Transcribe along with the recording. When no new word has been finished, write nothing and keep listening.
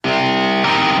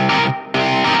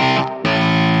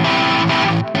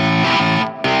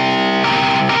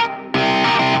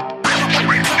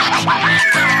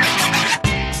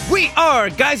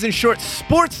Guys in Short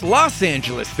Sports Los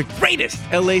Angeles, the greatest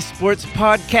LA sports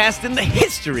podcast in the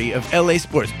history of LA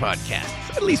sports podcasts.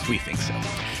 At least we think so.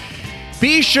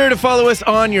 Be sure to follow us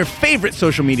on your favorite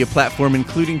social media platform,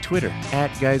 including Twitter,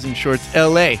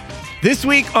 @GuysInShortsLA. This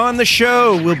week on the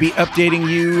show, we'll be updating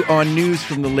you on news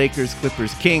from the Lakers,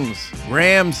 Clippers, Kings,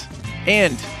 Rams,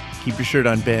 and, keep your shirt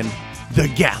on, Ben, the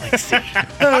Galaxy.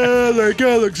 The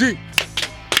Galaxy.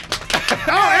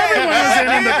 Oh, everyone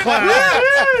is in the clap.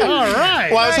 All right.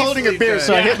 Well, I was holding a beer,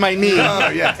 so I hit my knee. Oh,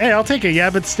 yeah. Hey, I'll take a yeah,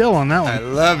 but still on that I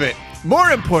one. love it. More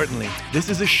importantly, this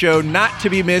is a show not to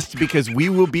be missed because we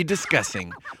will be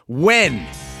discussing when,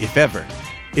 if ever,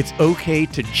 it's okay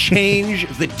to change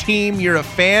the team you're a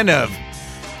fan of.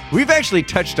 We've actually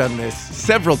touched on this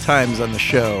several times on the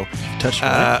show. Touched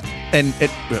on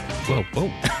it? Whoa.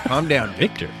 Calm down,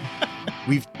 Victor.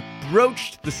 We've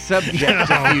broached the subject a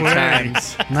few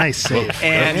times. Nice save.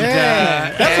 And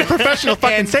That's a professional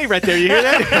fucking save right there. You hear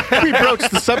that? We broached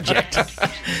the subject.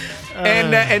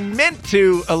 and meant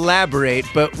to elaborate,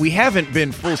 but we haven't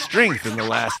been full strength in the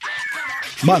last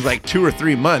month, like 2 or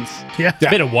 3 months. Yeah.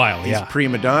 It's been a while, These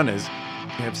prima donnas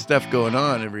have stuff going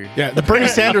on every. Yeah, the Bernie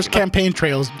Sanders campaign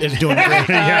trail is doing great.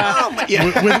 Yeah.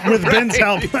 With Ben's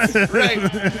help. Right.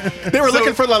 They were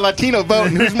looking for the Latino vote,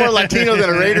 and who's more Latino than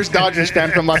a Raiders-Dodgers fan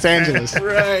from Los Angeles?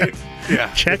 Right.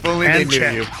 Yeah. Check If only they and knew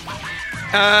check. you.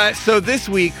 So this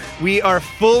week we are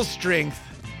full strength,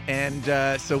 and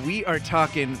so we are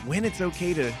talking when it's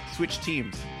okay to switch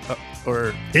teams,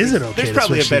 or Is it okay There's to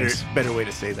probably switch a teams? better way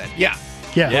to say that. Yeah.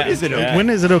 Yeah. Is it okay? When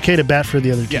is it okay to bat for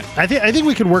the other team? Yeah. I think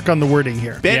we could work on the wording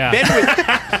here.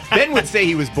 Ben would say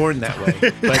he was born that way,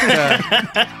 but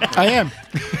I am.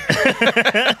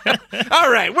 all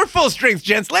right, we're full strength,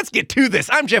 gents. Let's get to this.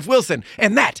 I'm Jeff Wilson,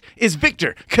 and that is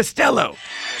Victor Costello.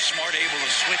 Smart able to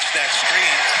switch that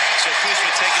screen. So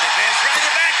Kuzma taking advantage. Right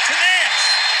it back to Nance.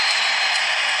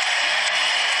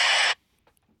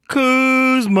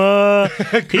 Kuzma.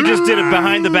 He just did a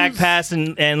behind the back pass,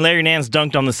 and Larry Nance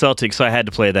dunked on the Celtics, so I had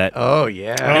to play that. Oh,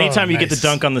 yeah. Anytime you get the nice.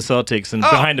 dunk on the Celtics and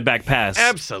behind the back pass,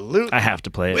 Absolutely. I have to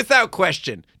play it. Without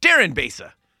question. Darren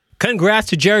Besa. Congrats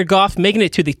to Jared Goff making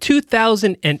it to the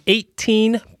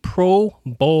 2018 Pro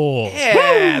Bowl.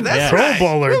 Yeah, that's Pro right.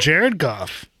 Bowler Jared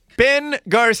Goff. Ben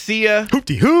Garcia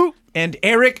Hoopty-hoo. and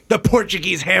Eric the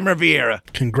Portuguese Hammer Vieira.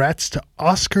 Congrats to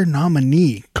Oscar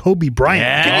nominee Kobe Bryant.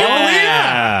 Yeah. Can you believe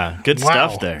that? Good Wow.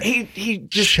 stuff there. He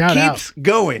just Shout keeps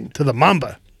going. To the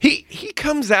Mamba. He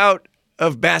comes out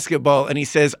of basketball and he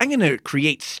says, "I'm going to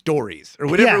create stories," or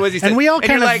whatever it was he said. And we all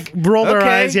kind you're of rolled our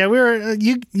okay. eyes. Yeah, we were.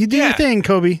 You do Yeah. your thing,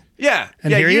 Kobe. Yeah, And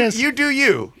yeah. here he you, is. You do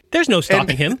you. There's no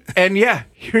stopping him. And yeah,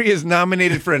 here he is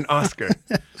nominated for an Oscar.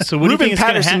 So what do you Ruben think is going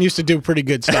to Patterson happen? used to do pretty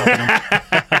good stuff.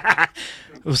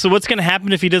 So what's going to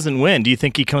happen if he doesn't win? Do you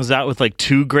think he comes out with like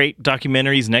 2 great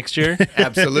documentaries next year?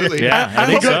 Absolutely. Yeah, I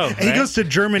think so. He right? goes to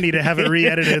Germany to have it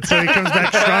re-edited, so he comes back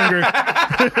stronger.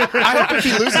 I hope if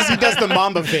he loses, he does the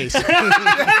Mamba face.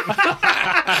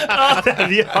 That'd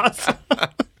be awesome.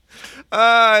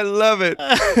 I love it.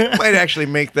 Might actually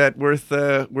make that worth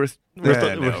no.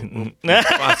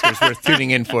 Oscars worth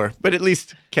tuning in for, but at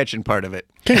least catching part of it.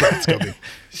 Congrats, Kobe.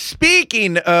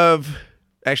 Speaking of,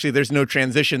 actually, there's no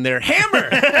transition there. Hammer,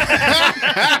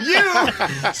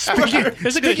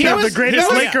 Speaking He of the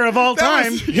greatest Laker of all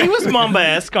time. He was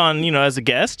Mamba-esque on, as a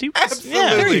guest. He was, Absolutely.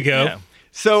 There you go. Yeah.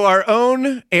 So our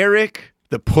own Eric,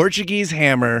 the Portuguese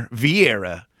Hammer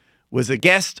Vieira, was a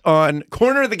guest on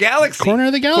Corner of the Galaxy. Corner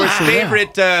of the Of course,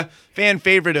 Galaxy, yeah. fan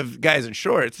favorite of Guys in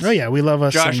Shorts. Oh yeah, we love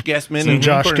us. Josh some- Guessman some and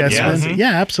Josh Corner of the Guessman. Galaxy.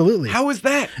 Yeah, absolutely. How was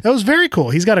that? That was very cool.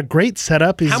 He's got a great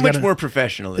setup. He's How got much more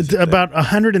professional is it? About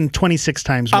 126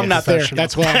 times. I'm not there. professional.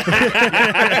 That's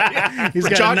why. He's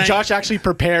got a Josh actually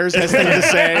preres, has things to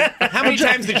say. How many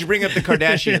times did you bring up the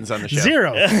Kardashians on the show?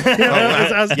 0.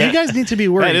 You guys need to be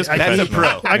worried. That is That's a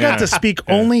professional. pro. I got to speak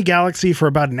only Galaxy for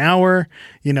about an hour.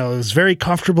 It was very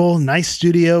comfortable. Nice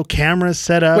studio, cameras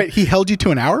set up. Wait, he held you to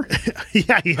an hour?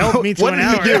 Yeah, he helped me to What an did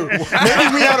hour. he do?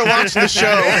 Maybe we ought to watch the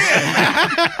show.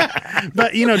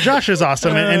 But Josh is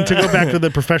awesome, and to go back to the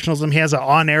professionalism, he has an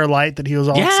on-air light that he was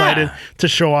all Yeah. excited to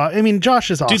show off. I mean, Josh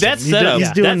is awesome. Dude, that He setup,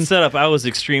 he's doing, that setup, I was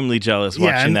extremely jealous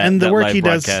watching and the that work live he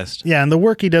does. broadcast. Yeah, and the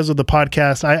work he does with the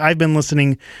podcast. I've been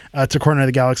listening to Corner of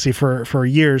the Galaxy for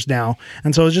years now,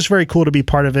 and so it's just very cool to be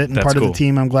part of it and That's part of cool. the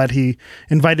team. I'm glad he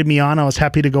invited me on. I was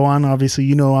happy to go on. Obviously,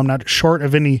 I'm not short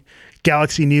of any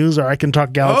Galaxy news, or I can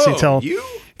talk Galaxy till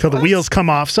the wheels come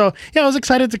off. So yeah, I was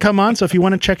excited to come on. So if you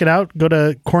want to check it out, go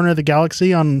to Corner of the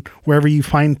Galaxy on wherever you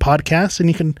find podcasts, and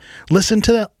you can listen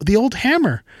to the old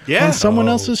Hammer on someone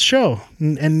else's show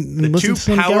and The listen two to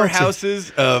some Galaxy.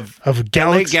 powerhouses of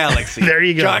Galaxy. LA Galaxy. There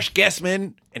you go. Josh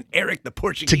Guessman and Eric the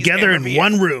Portuguese Together in Maravilla.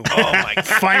 one room. Oh my God.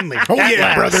 Finally. Oh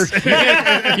yeah, brother.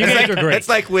 You guys were great. It's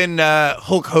like when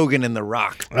Hulk Hogan and The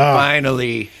Rock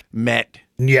finally met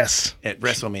Yes, at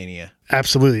WrestleMania.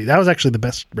 absolutely. That was actually the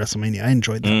best WrestleMania. I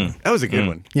enjoyed that one. That was a good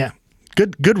one. Yeah.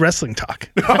 Good wrestling talk.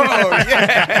 Oh,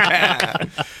 yeah.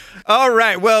 All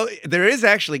right. Well, there is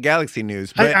actually Galaxy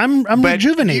news. But, I'm but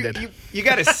rejuvenated. You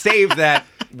got to save that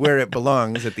where it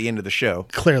belongs at the end of the show.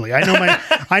 Clearly.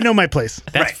 I know my place.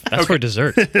 That's for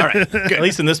dessert. All right. Good. At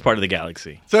least in this part of the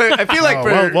galaxy. So I feel like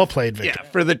well played, Victor. Yeah,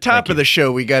 for the top of the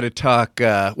show, we got to talk.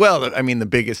 The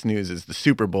biggest news is the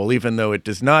Super Bowl, even though it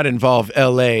does not involve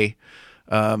L.A.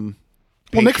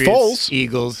 Nick Patriots, Foles.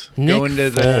 Eagles Nick going to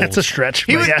the. That's a stretch.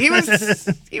 He but was,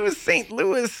 yeah. he was St.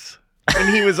 Louis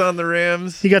when he was on the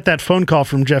Rams. He got that phone call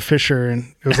from Jeff Fisher, and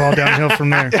it was all downhill from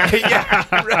there. Yeah,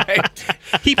 right.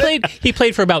 He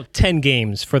played for about 10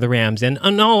 games for the Rams, and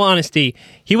in all honesty,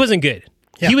 he wasn't good.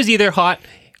 Yeah. He was either hot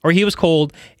or he was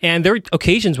cold, and there were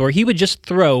occasions where he would just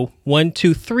throw 1,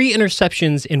 2, 3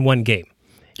 interceptions in one game.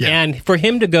 Yeah. And for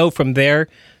him to go from there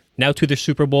now to the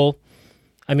Super Bowl,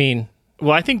 I mean,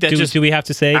 Well, I think that do we have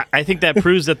to say? I think that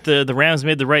proves that the Rams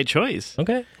made the right choice.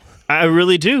 Okay. I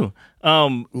really do.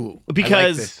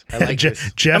 Because I like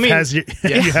this. Jeff I mean, has you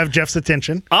have Jeff's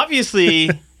attention. obviously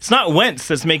it's not Wentz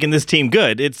that's making this team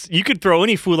good. It's you could throw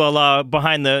any foolala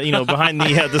behind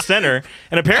the center,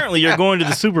 and apparently you're going to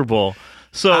the Super Bowl.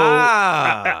 So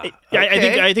I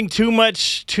think too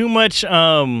much.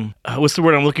 What's the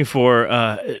word I'm looking for?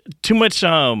 Too much.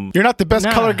 You're not the best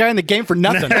color guy in the game for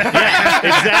nothing.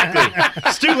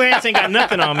 Exactly. Stu Lance ain't got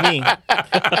nothing on me.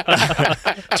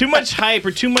 Too much hype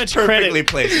or too much Perfectly credit.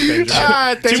 placed, Benjamin.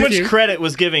 Thank Too much you. credit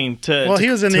was giving to. Well, he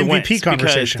was in the to MVP Wentz because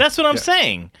conversation. That's what I'm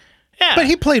saying. Yeah, But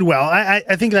he played well.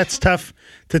 I think that's tough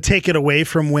to take it away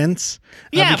from Wentz.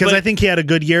 Yeah, because but- I think he had a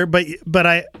good year. But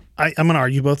I'm going to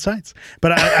argue both sides.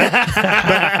 But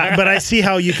I see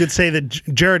how you could say that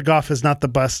Jared Goff is not the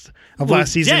bust of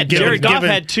last season. Yeah, Jared Goff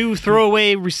had 2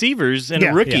 throwaway receivers and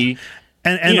Yeah, a rookie. yeah.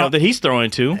 And that he's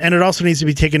throwing to. And it also needs to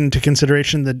be taken into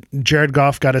consideration that Jared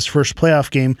Goff got his first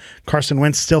playoff game. Carson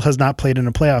Wentz still has not played in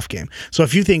a playoff game. So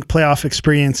if you think playoff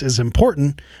experience is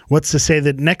important, what's to say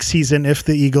that next season, if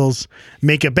the Eagles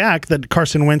make it back, that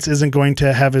Carson Wentz isn't going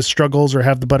to have his struggles or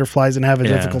have the butterflies and have a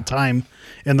difficult time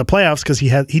in the playoffs because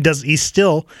he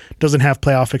still doesn't have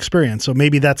playoff experience. So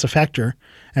maybe that's a factor.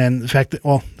 And the fact that,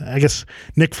 well, I guess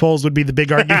Nick Foles would be the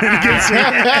big argument against me.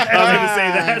 I was going to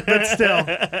say that, but still.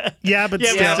 Yeah, but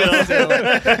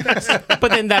still.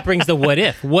 But then that brings the what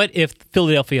if. What if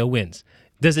Philadelphia wins?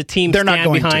 Does a team They're not stand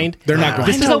going behind? to. They're not going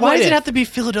This to. is a Why what does if. it have to be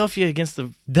Philadelphia against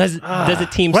the? Does a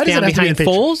team Why does stand it have to be behind the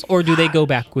Patriots? Foles, or do they go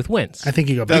back with Wentz? I think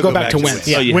you go They'll back. go back to Wentz.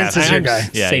 Yeah. Oh, you Wentz have is to. your guy.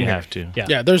 Yeah, Same you here. have to. Yeah.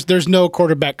 Yeah, there's no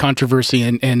quarterback controversy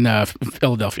in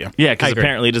Philadelphia. Yeah, because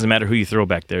apparently it doesn't matter who you throw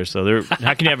back there. So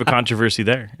how can you have a controversy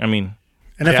there? I mean,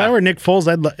 And if I were Nick Foles,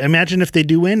 imagine if they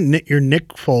do win, you're Nick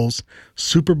Foles,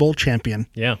 Super Bowl champion.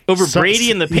 Yeah. over Brady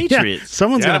and the Yeah, Patriots.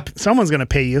 someone gonna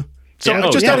pay you. So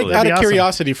Yeah. just Oh, out totally. of That'd be awesome.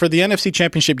 curiosity, for the NFC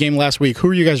Championship game last week, who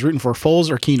are you guys rooting for,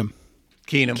 Foles or Keenum?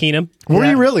 Keenum. Were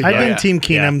you really? I've been yeah. Team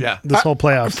Keenum Yeah. this whole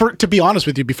playoffs. To be honest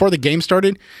with you, before the game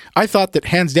started, I thought that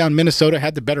hands down Minnesota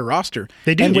had the better roster.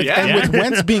 They do. And with, Yeah. and with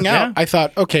Wentz being out, I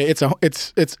thought, okay, it's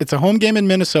a home game in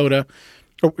Minnesota.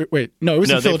 Oh, wait, no, it was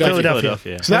in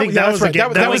Philadelphia. So I think that was the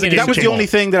game- that was the game that was the changer. only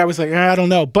thing that I was like, I don't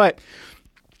know, but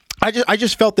I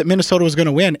just felt that Minnesota was going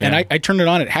to win, and I turned it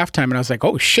on at halftime, and I was like,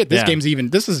 oh shit, this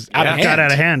is out of hand. Got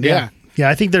out of hand. Yeah. Yeah,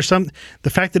 I think there's the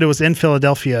fact that it was in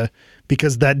Philadelphia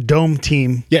because that dome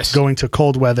team going to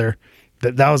cold weather,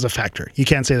 that was a factor. You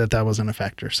can't say that wasn't a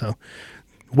factor. So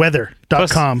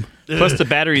weather.com. Plus the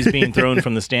batteries being thrown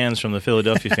from the stands from the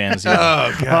Philadelphia fans. You know.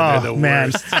 Oh, God, they're the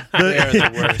man. worst. They're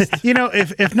the worst. You know,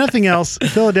 if nothing else,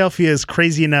 Philadelphia is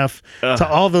crazy enough to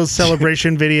all those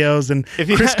celebration videos and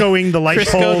Criscoing the light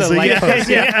poles. the light poles,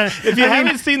 If you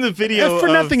haven't seen the video, for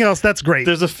nothing else, that's great.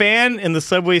 there's a fan in the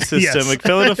subway system, Yes. a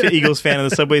Philadelphia Eagles fan in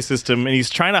the subway system, and he's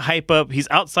trying to hype up. He's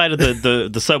outside of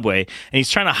the subway, and he's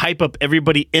trying to hype up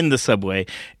everybody in the subway.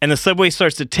 And the subway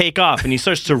starts to take off, and he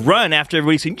starts to run after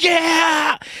everybody saying,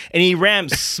 "Yeah!" And he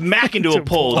rams smack into a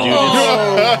pole, dude.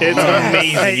 It's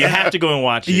amazing. You have to go and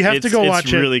watch it. You have to go watch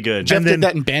it's it. really good. Jeff And then- did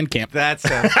that in band camp. That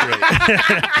sounds great.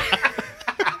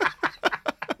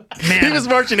 He was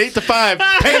marching 8 to 5,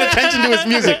 paying attention to his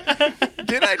music.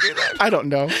 Did I do that? I don't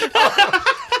know.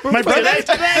 My brother,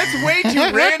 That's way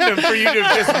too random for you to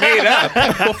have just made up.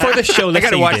 Well, for the show, I let's got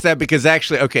to say you watch did. that because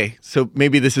actually, okay, so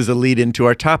maybe this is a lead into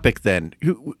our topic then.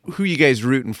 Who you guys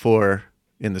rooting for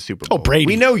in the Super Bowl? Brady.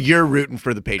 We know you're rooting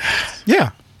for the Patriots.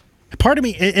 Yeah. part of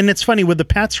me, and it's funny with the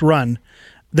Pats run,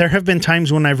 there have been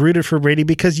times when I've rooted for Brady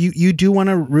because you do want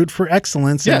to root for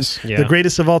excellence and the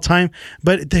greatest of all time.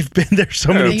 But they've been there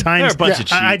so many times.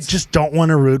 I just don't want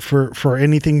to root for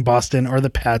anything Boston or the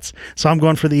Pats. So I'm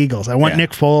going for the Eagles. I want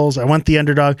Nick Foles. I want the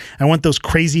underdog. I want those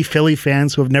crazy Philly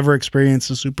fans who have never experienced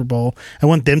a Super Bowl. I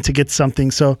want them to get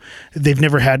something so they've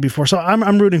never had before. So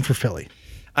I'm rooting for Philly.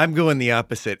 I'm going the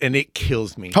opposite, and it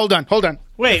kills me. Hold on.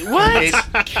 Wait, what?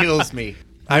 It kills me.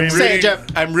 I'm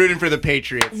rooting for the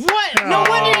Patriots. What? No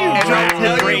wonder you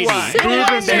I'll Brady. Boo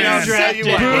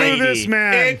this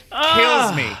man. It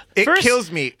kills me. It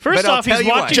kills me. First but I'll off, he's tell you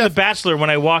watching what. The Bachelor when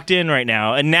I walked in right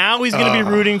now, and now he's going to be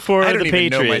rooting for I don't the even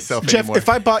Patriots. know myself Jeff, anymore. if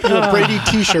I bought you a Brady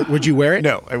T-shirt, would you wear it?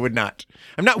 No, I would not.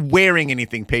 I'm not wearing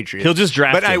anything Patriots. He'll just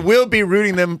draft But I him. will be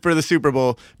rooting them for the Super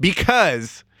Bowl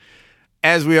because,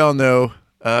 as we all know,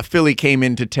 Philly came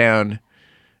into town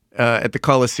at the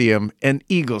Coliseum, and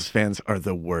Eagles fans are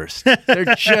the worst.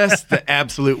 They're just the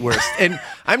absolute worst. And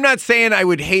I'm not saying I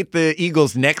would hate the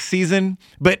Eagles next season,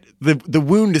 but the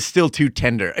wound is still too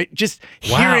tender. Just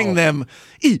hearing them,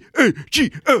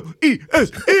 E-A-G-L-E-S,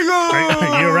 Eagles!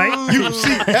 You're right.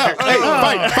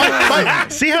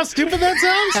 Fight. See how stupid that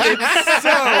sounds? It's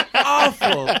so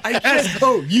awful. I just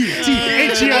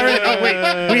S-O-U-T-H-E-R. Oh,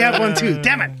 wait. We have one too.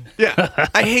 Damn it. Yeah,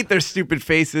 I hate their stupid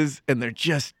faces, and they're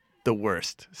just the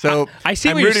worst. So I see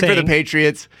I'm what you're rooting for the saying.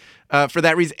 Patriots for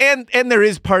that reason, and there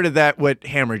is part of that what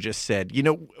Hammer just said. You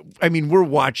know, I mean, we're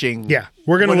watching. Yeah,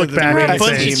 we're gonna one look of the back greatest and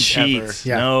Bunch say, of teams cheats.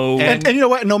 Yeah. No. And you know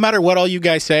what? No matter what all you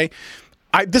guys say,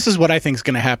 this is what I think is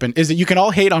going to happen, is that you can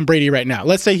all hate on Brady right now.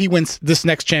 Let's say he wins this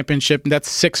next championship, and that's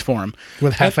 6 for him.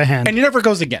 With half a hand. And he never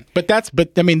goes again. But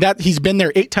he's been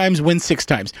there 8 times, wins 6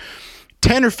 times.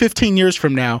 10 or 15 years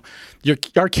from now,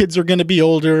 our kids are going to be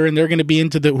older, and they're going to be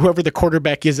into whoever the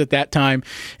quarterback is at that time,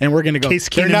 and we're going to go, Case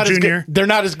they're Keenum not, as Jr. good, they're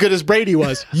not as good as Brady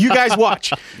was. You guys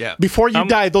watch. Yeah. Before you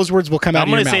die, those words will come out I'm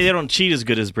of your going to mouth. say they don't cheat as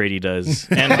good as Brady does.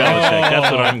 And Belichick.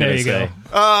 That's what I'm going to say.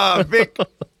 Vic.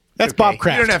 That's Bob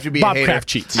Kraft. You don't have to be Bob a hater. Kraft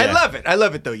cheats. I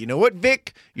love it though. You know what,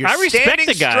 Vic? You're I respect standing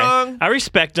the guy. strong. I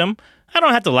respect him. I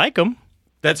don't have to like him.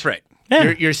 That's right.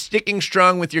 Yeah. You're sticking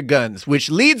strong with your guns, which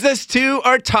leads us to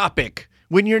our topic.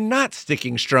 When you're not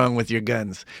sticking strong with your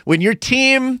guns, when your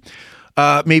team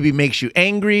maybe makes you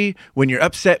angry, when you're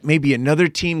upset, maybe another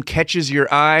team catches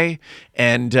your eye,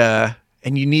 and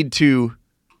you need to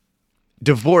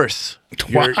divorce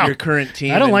your current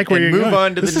team. I don't like where you're move going.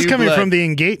 on to this the is new coming blood. from the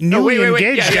engaged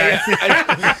guy.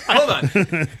 Hold on.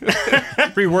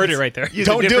 Reword it right there. Use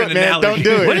a Don't do different it, man. analogy.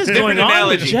 Don't do it. What is Different going on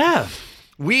with analogy. Jeff?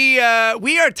 We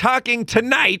are talking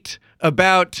tonight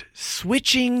about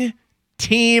switching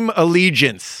team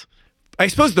allegiance. I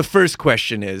suppose the first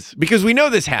question is, because we know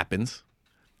this happens,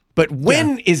 but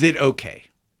when is it okay?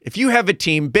 If you have a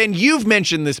team, Ben, you've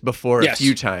mentioned this before a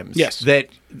few times. Yes.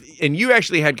 And you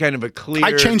actually had kind of a clear...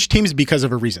 I changed teams because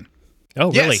of a reason.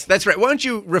 Oh, really? Yes, that's right. Why don't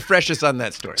you refresh us on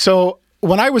that story? So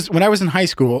when I was in high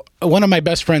school, one of my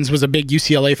best friends was a big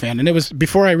UCLA fan, and it was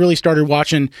before I really started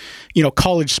watching,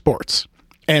 college sports.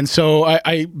 And so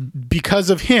I because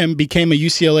of him, became a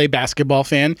UCLA basketball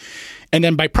fan, and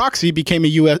then by proxy became a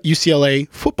UCLA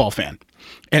football fan.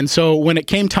 And so when it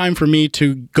came time for me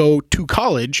to go to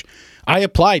college, I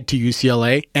applied to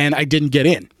UCLA, and I didn't get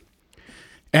in.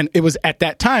 And it was at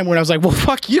that time when I was like, well,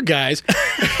 fuck you guys.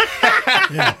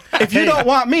 If you don't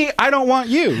want me, I don't want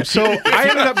you. So I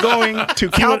ended up going to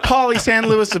Cal Poly San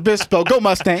Luis Obispo, go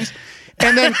Mustangs,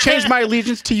 and then changed my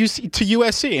allegiance to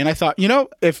USC. And I thought,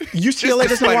 if UCLA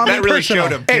doesn't want me, that really personal.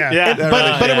 showed him. Hey, Yeah.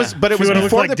 but it was If he would've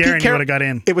before looked like the Darren, Pete he Carroll. would've got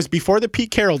in. It was before the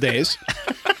Pete Carroll days.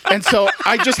 And so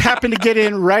I just happened to get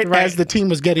in right as the team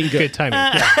was getting good. Good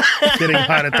timing. Getting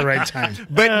hot at the right time.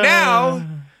 But now,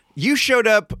 you showed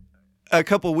up a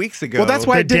couple weeks ago. Well, that's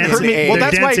why it They're didn't hurt me. dancing- Well,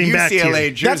 they're that's why dancing back to you. UCLA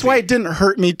jersey. That's why it didn't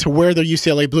hurt me to wear the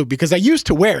UCLA blue, because I used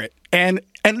to wear it. And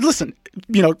listen,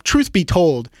 truth be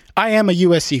told, I am a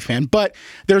USC fan, but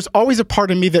there's always a part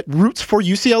of me that roots for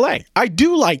UCLA. I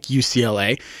do like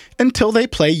UCLA until they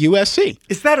play USC.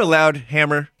 Is that allowed,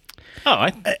 Hammer? Oh,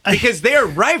 Because they are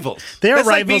rivals. They are That's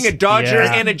like rivals. being a Dodger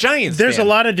Yeah. and a Giants There's fan. a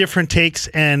lot of different takes,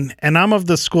 and I'm of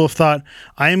the school of thought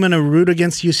I'm going to root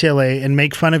against UCLA and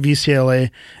make fun of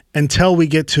UCLA until we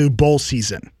get to bowl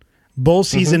season. Bowl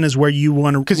season is where you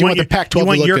want to, Because you want the Pac-12 you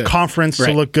want to look your good. conference to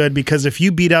Right. look good. Because if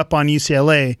you beat up on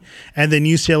UCLA and then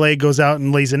UCLA goes out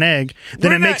and lays an egg,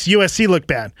 then We're it not- makes USC look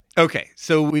bad. Okay,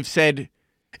 so we've said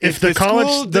if the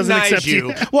college doesn't accept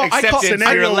you. Well, I call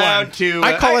you're allowed to.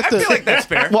 I call it I feel like that's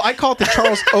fair. Well, I call it the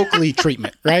Charles Oakley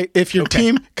treatment, right? If your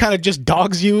team kind of just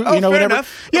dogs you, fair whatever.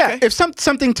 enough. Yeah, Okay. if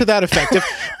something to that effect.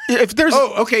 If there's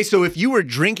okay. So if you were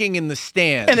drinking in the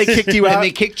stands and they kicked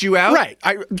you out, right?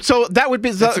 So that would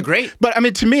be That's great. But I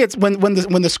mean, to me, it's when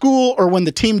the school or when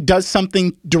the team does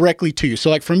something directly to you. So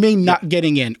like for me, not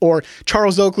getting in, or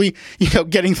Charles Oakley,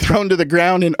 getting thrown to the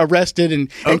ground and arrested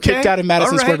and kicked out of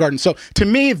Madison Square Garden. So to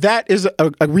me, that is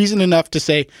a reason enough to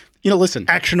say, listen,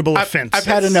 actionable offense. I've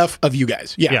had enough of you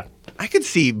guys. Yeah. I could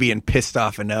see being pissed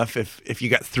off enough if you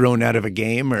got thrown out of a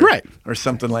game or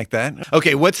something like that.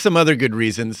 Okay, what's some other good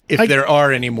reasons, if there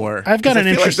are any more? I've got an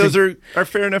interesting. Like those are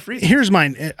fair enough reasons. Here's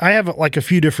mine. I have like a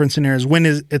few different scenarios. When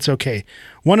it's okay.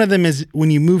 One of them is when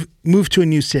you move to a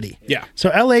new city. Yeah. So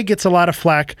LA gets a lot of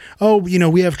flack. Oh,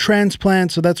 we have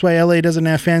transplants, so that's why LA doesn't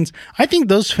have fans. I think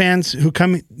those fans who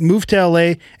move to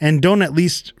LA and don't at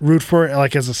least root for it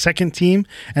like as a second team,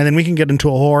 and then we can get into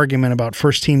a whole argument about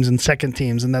first teams and second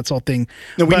teams and that's all thing.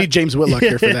 No, we need James Whitlock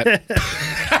here for that.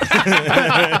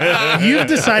 You've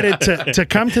decided to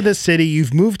come to this city.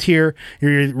 You've moved here.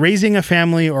 You're raising a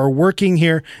family or working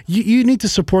here. You need to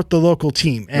support the local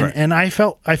team. And I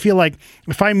feel like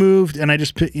if I moved and I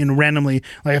just randomly,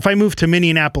 like if I moved to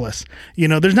Minneapolis,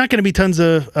 there's not going to be tons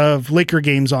of Laker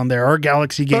games on there or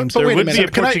Galaxy games. But There wait a would be minute.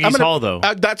 a Portuguese hall, though.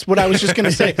 That's what I was just going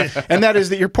to say, and that is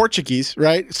that you're Portuguese,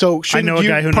 right? So shouldn't know a you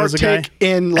guy who knows a guy. partake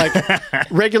in like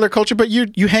regular culture? But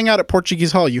you hang out at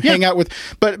Portuguese Hall. You hang out with,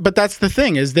 but that's the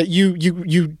thing is that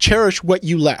you cherish what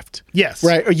you left. Yes.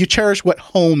 Right. Or you cherish what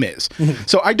home is.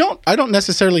 So I don't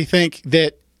necessarily think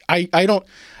that. I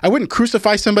wouldn't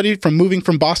crucify somebody from moving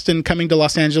from Boston, coming to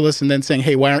Los Angeles, and then saying,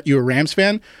 "Hey, why aren't you a Rams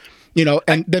fan?"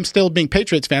 And them still being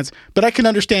Patriots fans. But I can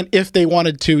understand if they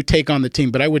wanted to take on the team,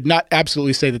 but I would not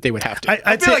absolutely say that they would have to.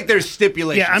 I feel like there's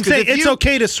stipulations. Yeah, I'm saying it's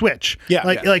okay to switch. Yeah.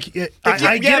 I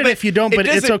get it if you don't, but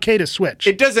it's okay to switch.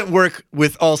 It doesn't work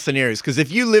with all scenarios because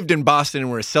if you lived in Boston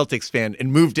and were a Celtics fan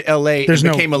and moved to LA and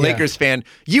became a Lakers fan,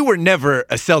 you were never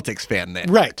a Celtics fan then.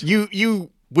 Right. You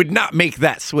would not make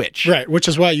that switch. Right, which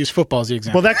is why I use football as the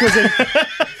example. Well, that goes in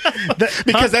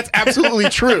because that's absolutely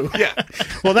true. Yeah.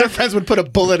 Well, their friends would put a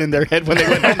bullet in their head when they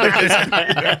went home.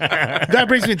 That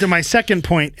brings me to my second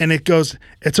point, and it goes,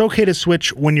 it's okay to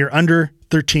switch when you're under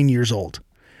 13 years old.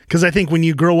 Because I think when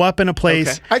you grow up in a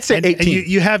place, I'd say 18. And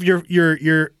you have your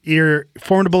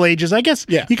formidable ages. I guess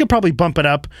you could probably bump it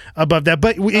up above that,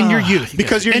 but in your youth,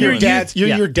 because you're your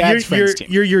dad's friend's team.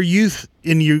 You're your youth,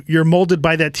 and you're molded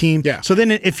by that team. Yeah. So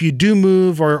then, if you do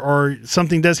move or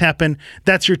something does happen,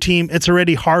 that's your team. It's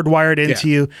already hardwired into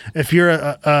you. If you're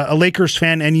a Lakers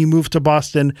fan and you move to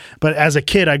Boston, but as a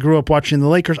kid I grew up watching the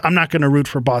Lakers, I'm not going to root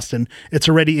for Boston. It's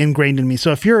already ingrained in me.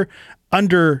 So if you're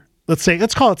under, let's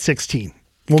call it 16.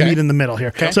 We'll meet in the middle here.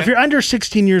 Okay. So if you're under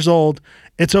 16 years old,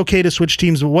 it's okay to switch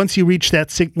teams. But once you reach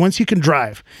once you can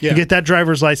drive, you get that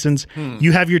driver's license,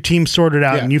 you have your team sorted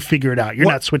out and you figure it out. You're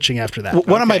not switching after that.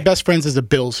 One of my best friends is a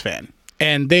Bills fan.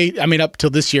 And up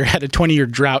till this year, had a 20-year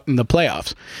drought in the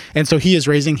playoffs. And so he is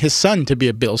raising his son to be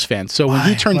a Bills fan. So when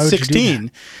he turns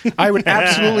 16, I would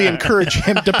absolutely encourage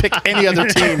him to pick any other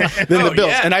team than the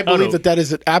Bills. Yeah. And I believe that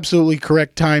is an absolutely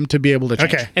correct time to be able to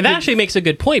change. Okay. And that actually makes a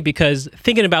good point because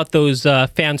thinking about those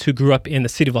fans who grew up in the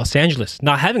city of Los Angeles,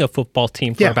 not having a football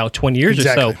team for about 20 years or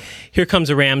so, here comes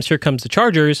the Rams, here comes the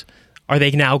Chargers. Are they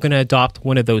now going to adopt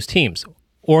one of those teams?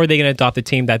 Or are they going to adopt a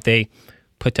team that they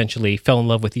potentially fell in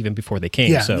love with even before they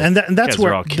came? Yeah, so and that's Guys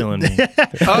where are all killing me.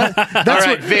 All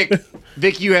right,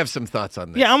 Vic, you have some thoughts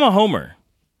on this. Yeah, I'm a homer.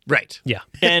 Right. Yeah.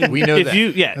 And We know if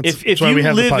that. if why you we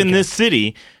have the live in podcast. this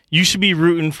city, you should be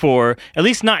rooting for, at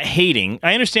least not hating.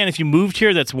 I understand if you moved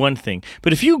here, that's one thing.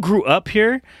 But if you grew up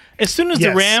here, as soon as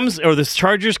the Rams or the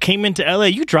Chargers came into LA,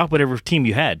 you drop whatever team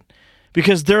you had.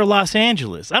 Because they're Los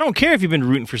Angeles. I don't care if you've been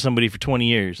rooting for somebody for 20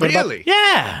 years. Really?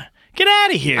 Yeah. Get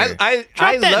out of here. I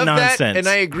Drop that love nonsense. that, and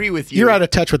I agree with you. You're out of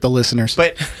touch with the listeners.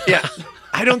 But yeah,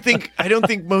 I don't think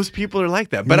most people are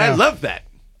like that. But I love that.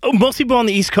 Oh, most people on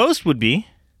the East Coast would be.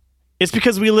 It's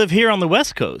because we live here on the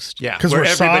West Coast. Yeah, 'Cause where we're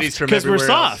everybody's soft. from Because we're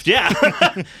everywhere else. soft, yeah.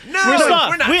 No, we're soft.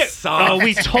 we're not soft. Oh,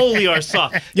 we totally are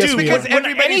soft. Yes, Dude, we because are.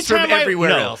 everybody's from anytime everywhere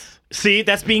no. else. See,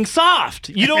 that's being soft.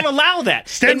 You don't allow that.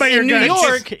 Stand by your in New guns.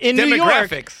 York, in New York.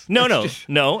 Demographics. No.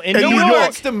 In No New one York.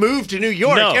 wants to move to New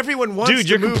York. No. Everyone wants Dude, to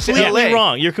you're move to completely LA.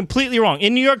 wrong. You're completely wrong.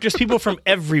 In New York, there's people from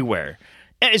everywhere.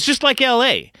 It's just like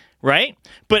LA, right?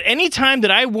 But anytime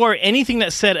that I wore anything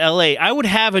that said LA, I would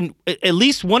have at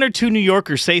least one or two New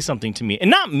Yorkers say something to me.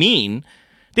 And not mean.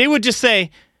 They would just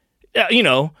say,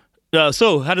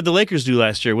 So how did the Lakers do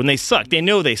last year when they sucked? They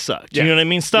know they sucked. You know what I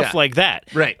mean? Stuff like that.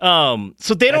 Right.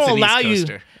 So they don't allow you.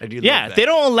 I do love that. They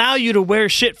don't allow you to wear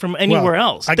shit from anywhere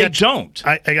else. They don't.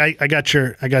 I got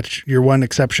your one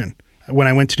exception. When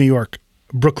I went to New York,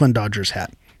 Brooklyn Dodgers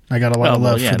hat. I got a lot of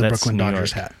love for the Brooklyn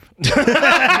Dodgers hat.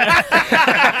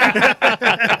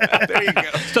 There you go.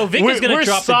 So Vic is going to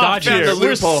drop the Dodgers.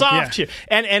 We're soft here.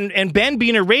 And Ben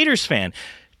being a Raiders fan,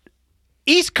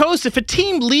 East Coast, if a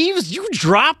team leaves, you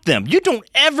drop them. You don't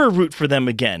ever root for them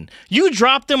again. You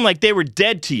drop them like they were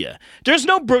dead to you. There's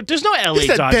no LA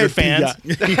Dodger fans.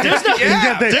 You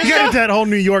got that whole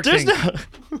New York thing. There's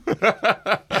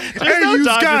no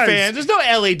Dodger fans. There's no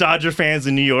LA Dodger fans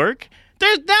in New York.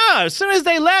 As soon as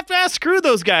they left, screw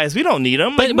those guys. We don't need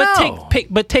them.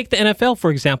 But take the NFL, for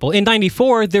example. In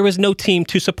 '94, there was no team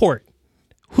to support.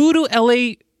 Who do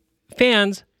LA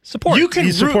fans support? You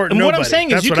support nobody. What I'm saying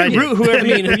is you can root whoever.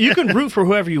 You can root for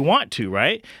whoever you want to,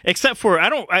 right? Except for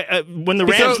when the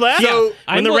Rams left.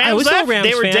 When the Rams left,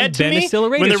 they were dead to me.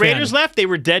 When the Raiders left, they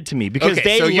were dead to me because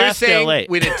they left you're saying LA.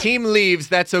 When a team leaves,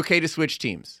 that's okay to switch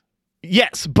teams.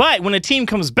 Yes, but when a team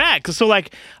comes back,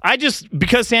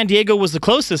 because San Diego was the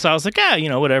closest, I was like,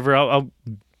 whatever, I'll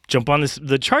jump on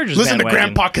the Chargers. Listen to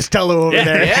Grandpa Costello over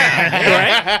there.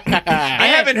 Yeah, right. I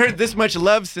haven't heard this much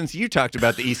love since you talked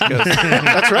about the East Coast.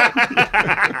 That's right.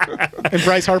 And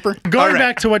Bryce Harper. Going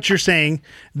back to what you're saying,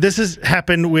 this has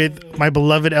happened with my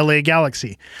beloved LA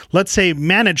Galaxy. Let's say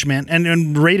management,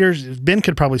 and Raiders, Ben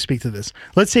could probably speak to this.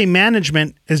 Let's say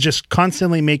management is just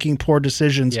constantly making poor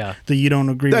decisions that you don't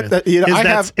agree with.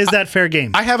 Is that fair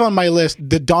game? I have on my list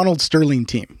the Donald Sterling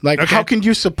team. How can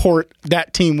you support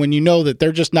that team when you know that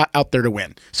they're just not out there to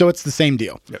win? So it's the same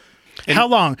deal. Yep. How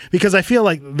long? Because I feel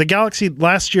like the Galaxy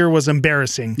last year was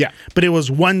embarrassing. Yeah. But it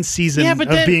was one season of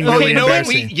being really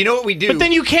embarrassing. You know what we do? But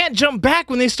then you can't jump back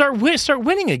when they start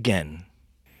winning again.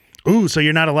 Ooh, so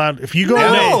you're not allowed. If you go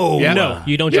away. No,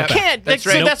 you don't jump back. You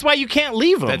can't. That's why you can't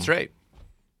leave them. That's right.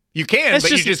 You can,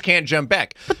 you just can't jump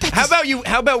back. How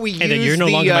about we use then you're no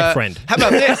longer my friend. How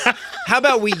about this? How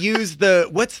about we use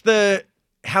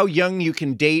how young you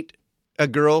can date a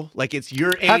girl, like it's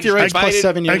your age. Half your age plus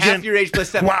 7 years. Half your age plus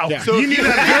 7. Wow. Yeah. So you knew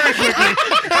that very quickly.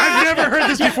 I've never heard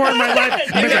this before in my life.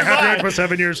 Half your age plus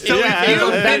 7 years. So if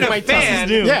you've been a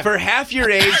fan for half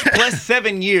your age plus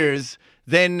 7 years,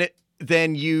 then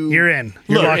you're in.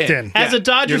 You're locked in. As a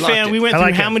Dodger fan, we went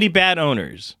through how many bad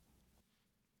owners?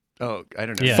 Oh, I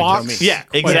don't know. Yeah. Fox. Yeah,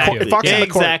 exactly. Fox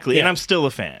exactly. And I'm still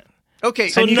a fan. Okay,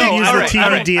 so you can use the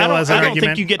TV deal as an argument. I don't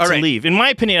think you get to leave. In my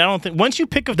opinion, I don't think once you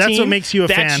pick a team, that's what makes you a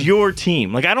fan. That's your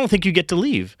team. I don't think you get to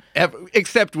leave,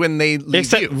 except when they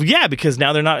leave you. Yeah, because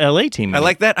now they're not LA team. I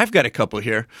like that. I've got a couple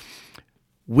here.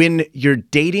 When you're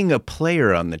dating a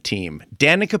player on the team,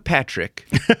 Danica Patrick,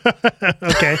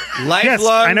 okay,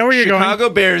 lifelong I know where you're Chicago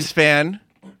going. Bears fan.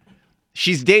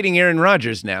 She's dating Aaron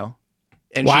Rodgers now,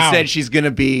 and she said she's going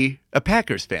to be a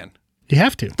Packers fan. You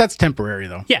have to. That's temporary,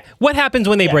 though. Yeah. What happens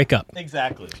when they break up?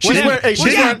 Exactly.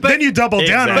 Then you double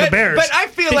down on the Bears. But I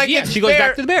feel like she goes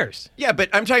back to the Bears. Yeah, but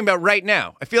I'm talking about right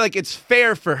now. I feel like it's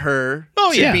fair for her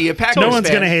to be a Packers fan. No one's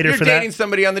going to hate her for that. You're dating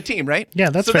somebody on the team, right?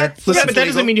 Yeah, that's fair. But that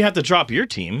doesn't mean you have to drop your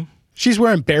team. She's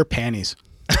wearing bear panties.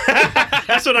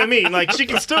 That's what I mean. She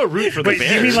can still root for the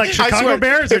Bears. You mean like Chicago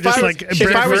Bears or just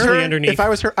if I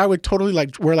was her, I would totally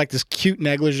wear this cute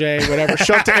negligee, whatever.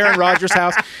 Show up to Aaron Rodgers'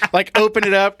 house, open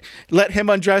it up, let him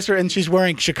undress her, and she's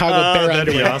wearing Chicago Bear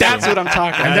underwear. Awesome. That's what I'm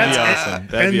talking about.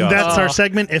 That'd be awesome. That's our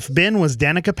segment. If Ben was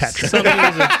Danica Patrick.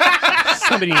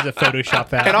 Somebody needs a Photoshop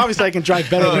that. And obviously I can drive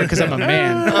better than her because I'm a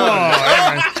man.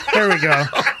 Aaron. There we go.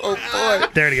 Oh, boy.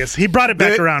 There it is. He brought it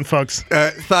back around, folks.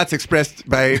 Thoughts expressed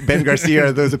by Ben Garcia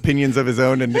are those opinions of his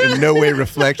own and in no way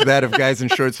reflect that of Guys in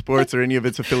Short Sports or any of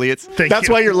its affiliates. That's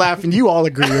why you're laughing. You all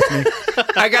agree with me.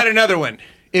 I got another one.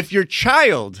 If your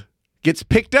child gets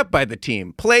picked up by the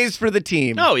team, plays for the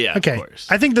team. Oh, yeah, okay. Of course.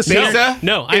 I think the Mesa,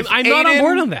 No, I'm not on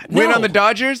board on that. No. Win on the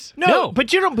Dodgers? No.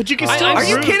 But you can still. Are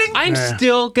you kidding? I'm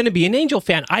still going to be an Angel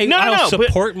fan. I'll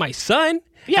support my son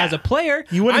as a player.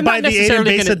 You wouldn't buy the Aiden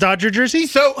Mesa Dodger jersey?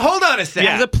 So hold on a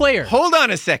second. As a player. Hold on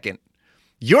a second.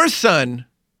 Your son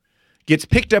gets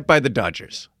picked up by the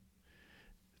Dodgers.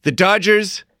 The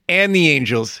Dodgers and the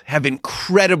Angels have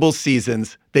incredible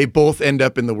seasons. They both end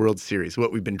up in the World Series,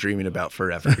 what we've been dreaming about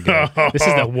forever. This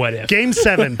is the what if. Game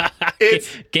 7.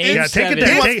 Game 7. Take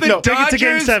it to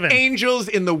Game 7. Angels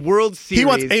in the World Series. He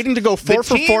wants Aiden to go 4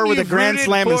 for 4 with a grand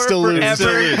slam and still lose. That's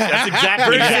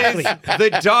exactly.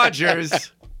 The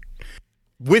Dodgers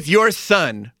with your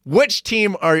son, which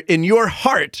team in your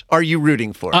heart are you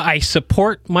rooting for? I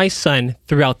support my son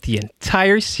throughout the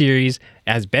entire series.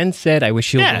 As Ben said, I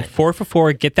wish he'll go 4 for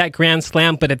 4, get that grand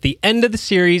slam. But at the end of the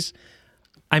series,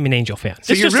 I'm an Angel fan.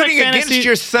 So you're rooting against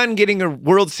your son getting a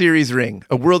World Series ring,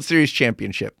 a World Series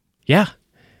championship. Yeah.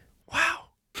 Wow.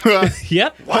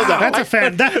 Yep. Wow. That's a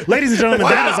fan. Ladies and gentlemen,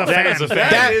 that is a fan.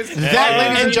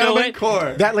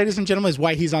 That, ladies and gentlemen, is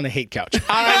why he's on the hate couch.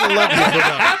 I love you for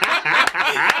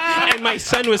that. And my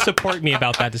son would support me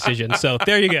about that decision. So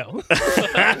there you go.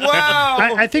 Wow.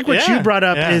 I think what you brought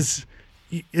up is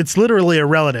it's literally a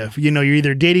relative. You know, you're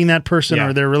either dating that person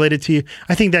or they're related to you.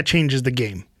 I think that changes the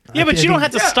game. Yeah, but you don't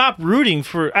have to stop rooting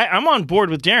for... I'm on board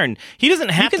with Darren. He doesn't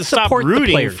have to stop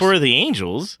rooting for the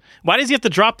Angels. Why does he have to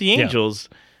drop the Angels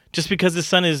just because his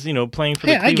son is, playing for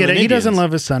the Cleveland I get it. Indians? He doesn't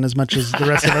love his son as much as the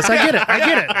rest of us. I get it.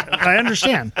 I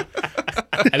understand.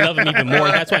 I love him even more.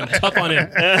 That's why I'm tough on him.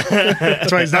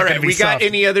 That's why he's not going to be soft. Got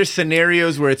any other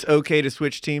scenarios where it's okay to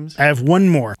switch teams? I have one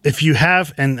more. If you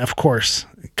have, and of course,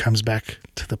 it comes back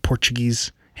to the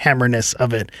Portuguese hammerness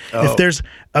of it. If there's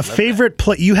a favorite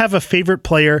you have a favorite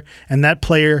player and that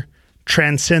player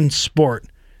transcends sport,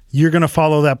 you're going to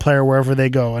follow that player wherever they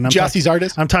go. And Jossie's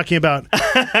artist? I'm talking about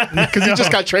because he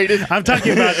just got traded. I'm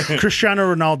talking about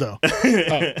Cristiano Ronaldo.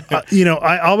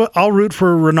 I'll root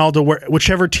for Ronaldo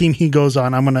whichever team he goes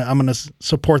on. I'm gonna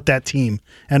support that team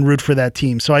and root for that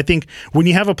team. So I think when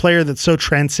you have a player that's so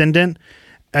transcendent,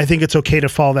 I think it's okay to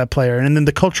follow that player. And then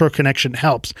the cultural connection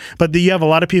helps. But you have a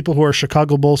lot of people who are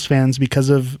Chicago Bulls fans because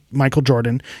of Michael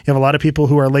Jordan. You have a lot of people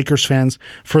who are Lakers fans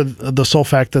for the sole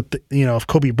fact that, of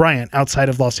Kobe Bryant outside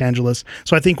of Los Angeles.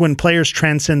 So I think when players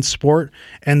transcend sport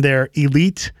and they're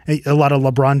elite, a lot of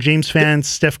LeBron James fans,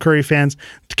 Steph Curry fans,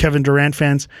 Kevin Durant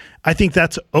fans, I think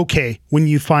that's okay when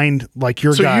you find like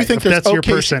your guy. You think that's your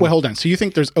person. Well, hold on. So you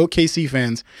think there's OKC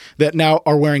fans that now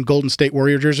are wearing Golden State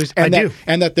Warrior jerseys? And I do.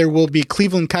 And that there will be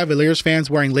Cleveland Cavaliers fans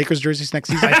wearing Lakers jerseys next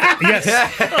season? Yes.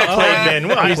 I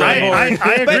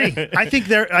agree. I think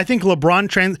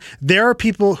LeBron there are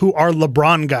people who are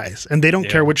LeBron guys, and they don't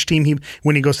care which team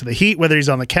when he goes to the Heat, whether he's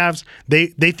on the Cavs, they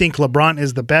think LeBron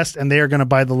is the best, and they are going to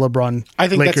buy the LeBron. I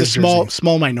think Lakers that's a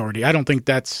small minority. I don't think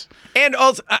that's. And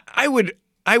also, I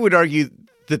would argue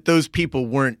that those people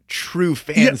weren't true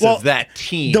fans of that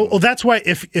team. That's why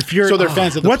if you're they're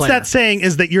fans of the what's player. that saying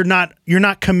is that you're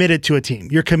not committed to a team.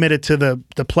 You're committed to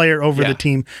the player over the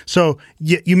team. So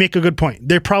you make a good point.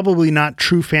 They're probably not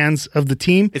true fans of the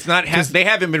team. It's not they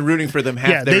haven't been rooting for them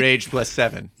their age plus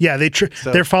 7. Yeah,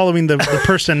 they're following the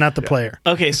person, not the player.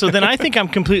 Okay, so then I think I'm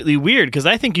completely weird because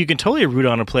I think you can totally root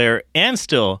on a player and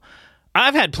still.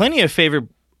 I've had plenty of favorite.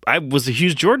 I was a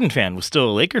huge Jordan fan. Was still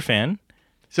a Laker fan.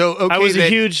 So I was a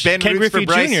huge Ben Ken roots Griffey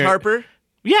for Bryce Jr. Harper.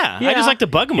 Yeah, I just like to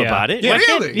bug him about it. Yeah,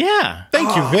 really? Yeah.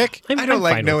 Thank you, Vic. I don't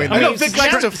like knowing that. I know Vic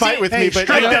likes to fight with me, but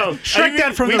Strike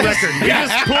that from the record. We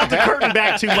just pulled the curtain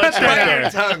back too much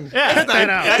right there.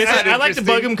 I like to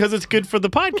bug him because it's good for the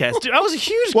podcast. Dude, I was a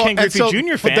huge Ken Griffey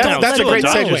Jr. fan. That's a great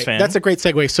segue. That's a great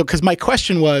segue. So, because my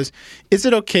question was, is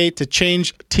it okay to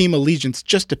change team allegiance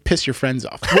just to piss your friends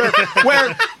off?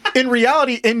 Where in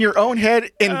reality, in your own head,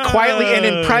 and quietly and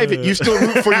in private, you still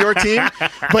root for your team,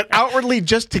 but outwardly,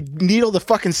 just to needle the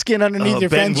fucking skin underneath your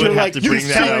Ben fans, you're like, you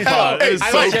see hell. He is a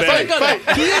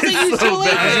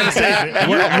UCLA.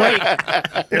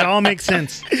 It all makes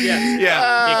sense. Yeah. It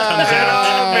comes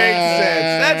out. Makes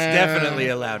sense. That's definitely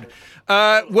allowed.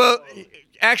 Well,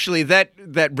 actually,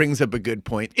 that brings up a good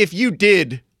point. If you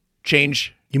did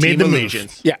change made the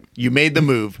allegiance, move. Yeah. You made the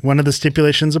move. One of the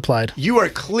stipulations applied. You are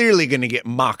clearly going to get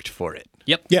mocked for it.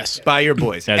 Yep. Yes. By your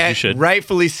boys. As you should.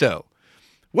 Rightfully so.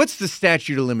 What's the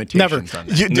statute of limitations on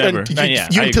that? Never.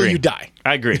 Until you die.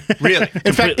 I agree. Really?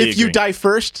 In fact, if you die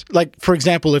first, like, for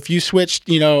example, if you switched,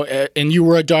 and you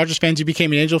were a Dodgers fan, you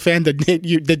became an Angel fan, the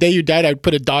day you died, I would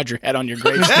put a Dodger hat on your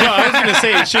grave. No, I was going to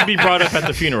say it should be brought up at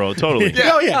the funeral. Totally.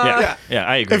 Yeah.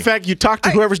 I agree. In fact, you talk to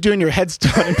whoever's doing your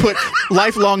headstone and put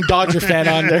lifelong Dodger fan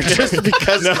on there just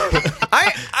because.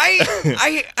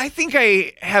 I think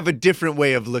I have a different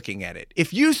way of looking at it.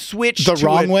 If you switch the to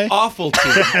wrong an way? awful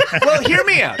team. Well, hear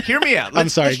me out. I'm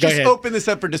sorry. Let's Go just ahead. open this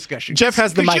up for discussion. Jeff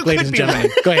has the mic, ladies and gentlemen.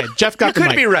 Go ahead. Jeff got the mic.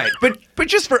 You could be right, but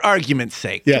just for argument's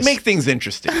sake, to make things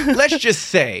interesting, let's just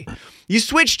say you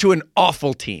switch to an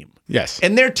awful team. Yes.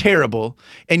 And they're terrible,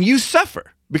 and you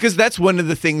suffer. Because that's one of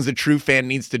the things a true fan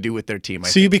needs to do with their team.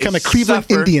 So you become a Cleveland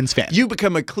Indians fan. You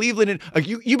become a Cleveland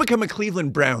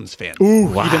Browns fan. Ooh,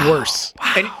 wow. Even worse.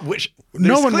 And which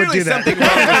no one would do that.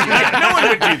 No one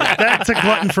would do that. a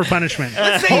glutton for punishment.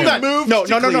 Let's say you moved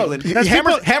to Cleveland.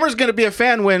 Hammer's going to be a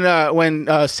fan when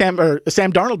Sam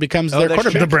Darnold becomes their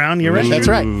quarterback. The Brown, you're right. That's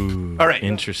right. All right.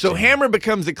 Interesting. So Hammer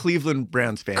becomes a Cleveland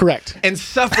Browns fan. Correct. And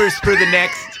suffers for the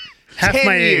next Half 10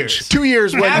 my years. age. 2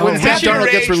 years when Half Sam your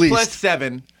Darnold gets age released. plus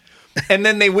 7, and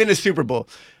then they win a Super Bowl.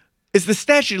 Is the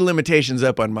statute of limitations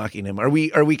up on mocking him? Are we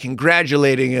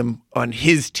congratulating him on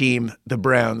his team, the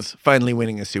Browns, finally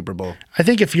winning a Super Bowl? I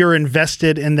think if you're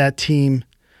invested in that team,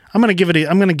 I'm going to give it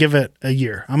a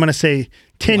year. I'm going to say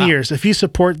 10 years. If you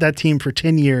support that team for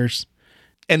 10 years,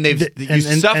 and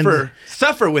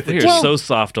suffer with it. You're so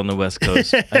soft on the West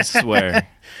Coast. I swear.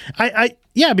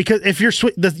 Yeah, because if you're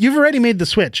you've already made the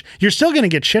switch, you're still going to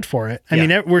get shit for it. I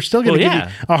mean, we're still going to give you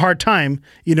a hard time,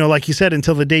 like you said,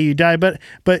 until the day you die. But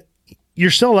you're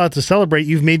still allowed to celebrate.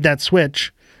 You've made that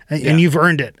switch, and you've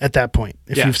earned it at that point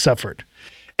if you've suffered.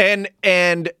 And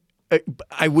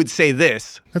I would say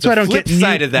this. That's why I don't get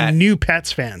that new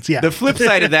Pats fans. Yeah. The flip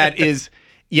side of that is,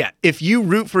 if you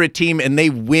root for a team and they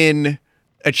win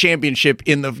a championship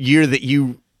in the year that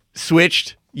you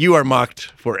switched, you are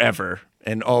mocked forever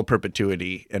and all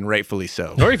perpetuity, and rightfully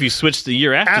so. Or if you switch the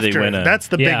year after they win that's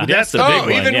the big. That's the big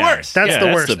one. Even worse. That's the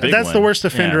worst. That's the worst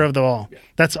offender of them all.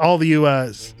 That's all the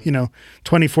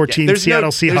 2014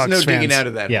 Seattle Seahawks fans. There's no digging out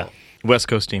of that. Yeah. West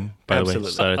Coast team, by the way. Absolutely.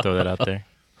 Just thought I'd throw that out there.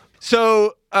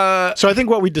 So I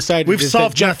think what we decided We've is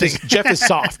solved that Jeff is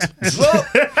soft. well,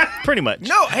 Pretty much.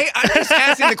 no. Hey, I'm just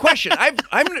asking the question.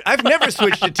 I've never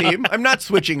switched a team. I'm not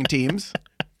switching teams.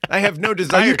 I have no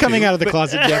desire. Are you coming to, out of the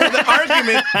closet, Jeff? The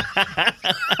argument.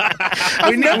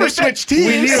 I've never switched teams.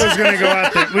 We knew it was going to go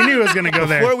out there. We knew it was going to go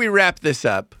there. Before we wrap this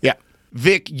up, Yeah.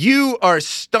 Vic, you are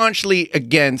staunchly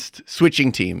against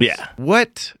switching teams. Yeah.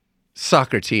 What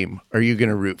soccer team are you going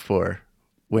to root for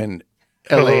when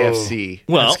LAFC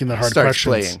Well, Asking the hard starts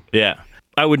questions. playing? yeah.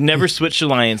 I would never switch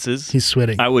alliances. He's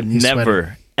sweating. I would He's never,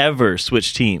 sweating. ever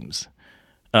switch teams.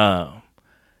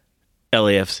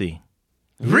 LAFC.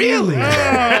 Really?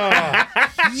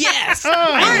 Yes,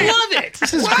 I love it.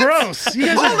 This is gross. You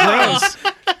guys are gross.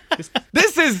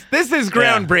 This is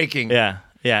groundbreaking. Yeah.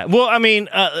 Yeah. Well, I mean,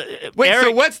 Wait, so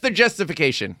Eric, what's the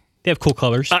justification? They have cool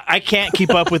colors. I can't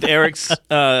keep up with Eric's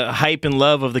hype and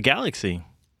love of the Galaxy.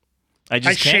 I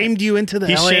I shamed you into the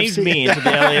He LAFC. shamed me into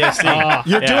the LAFC.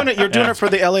 You're doing it. You're doing it for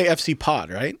the LAFC pod,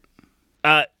 right?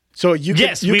 So you could,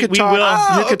 yes, you we could will.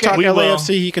 talk. You could okay. talk We will.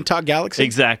 LAFC. He can talk Galaxy.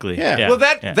 Exactly. Yeah. Well,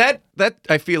 that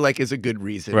I feel like is a good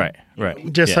reason. Right.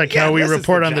 Just like how we this is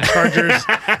report the on the Chargers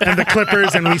and the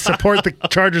Clippers, and we support the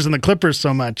Chargers and the Clippers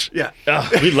so much. Yeah.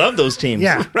 We love those teams.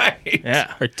 Yeah. Right.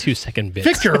 Yeah. Or 2-second bits.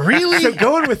 Victor, really? So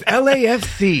going with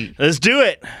LAFC. Let's do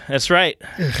it. That's right.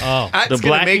 Oh, That's The gonna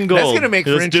black make, and gold. That's going to make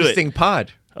for Let's an do it. interesting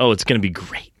pod. Oh, it's going to be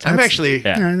great. I'm actually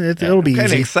Yeah. It'll be kind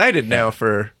of easy. excited now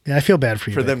for Yeah, I feel bad for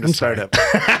you. Vic. them to I'm start sorry. up.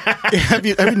 Have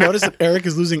you noticed that Eric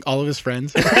is losing all of his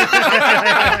friends?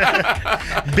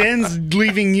 Ben's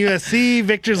leaving USC.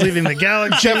 Victor's leaving the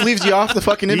Galaxy. Jeff leaves you off the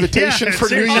fucking invitation Yeah, for New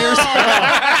seriously. Year's.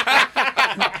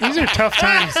 These are tough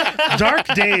times. Dark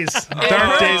days.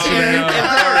 Dark days for them. All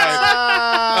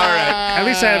right. At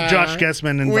least I have Josh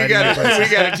Guessman We invited me.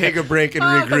 got to take a break and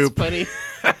regroup. funny.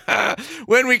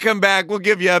 When we come back, we'll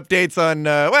give you updates on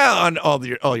on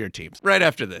all your teams right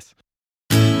after this.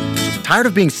 Tired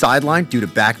of being sidelined due to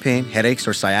back pain, headaches,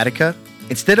 or sciatica?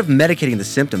 Instead of medicating the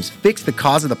symptoms, fix the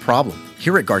cause of the problem.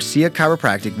 Here at Garcia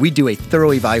Chiropractic, we do a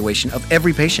thorough evaluation of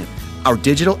every patient. Our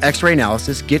digital x-ray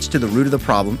analysis gets to the root of the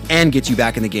problem and gets you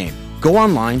back in the game. Go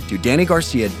online to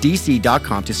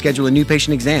DannyGarciaDC.com to schedule a new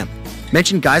patient exam.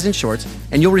 Mention Guys in Shorts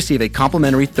and you'll receive a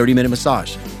complimentary 30-minute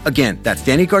massage. Again, that's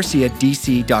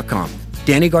DannyGarciaDC.com.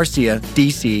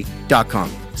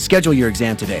 DannyGarciaDC.com. Schedule your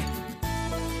exam today.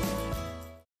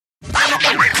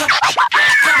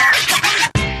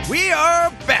 We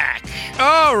are back.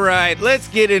 All right, let's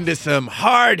get into some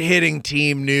hard-hitting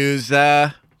team news.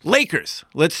 Lakers.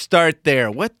 Let's start there.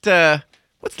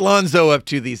 What's Lonzo up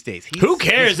to these days? Who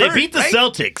cares? he's They hurt, beat the right?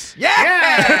 Celtics.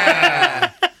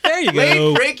 Yeah. There you Late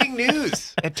go. breaking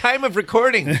news at time of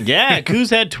recording. Yeah, Kuz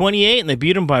had 28 and they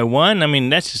beat him by 1. I mean,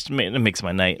 that makes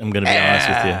my night. I'm going to be honest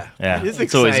with you. Yeah, it is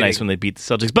it's always exciting. nice when they beat the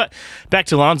Celtics. But back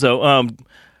to Lonzo.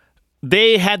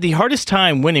 They had the hardest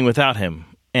time winning without him.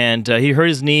 And he hurt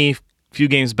his knee a few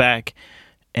games back.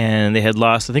 And they had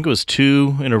lost, I think it was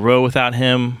 2 in a row without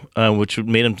him, which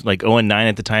made him like 0-9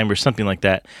 at the time or something like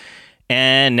that.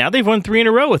 And now they've won 3 in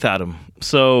a row without him.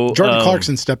 So Jordan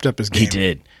Clarkson stepped up his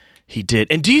game. He did.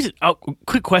 And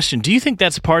quick question. Do you think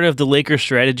that's part of the Lakers'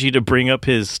 strategy to bring up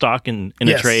his stock in a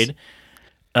Yes. trade?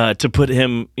 To put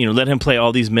him, let him play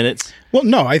all these minutes? Well,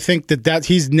 no, I think that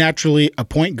he's naturally a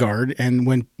point guard, and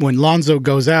when Lonzo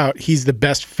goes out, he's the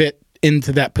best fit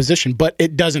into that position, but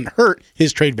it doesn't hurt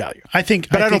his trade value. I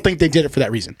don't think they did it for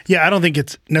that reason. Yeah, I don't think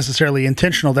it's necessarily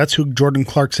intentional. That's who Jordan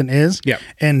Clarkson is. Yeah.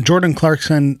 And Jordan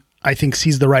Clarkson, I think,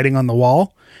 sees the writing on the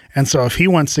wall. And so if he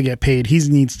wants to get paid, he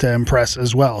needs to impress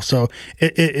as well. So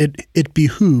it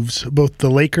behooves both the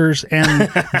Lakers and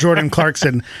Jordan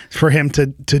Clarkson for him to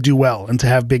do well and to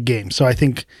have big games. So I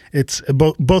think it's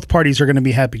both parties are going to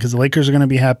be happy, because the Lakers are going to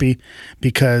be happy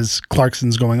because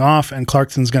Clarkson's going off and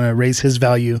Clarkson's going to raise his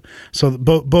value. So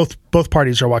both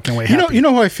parties are walking away happy. You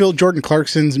know who I feel Jordan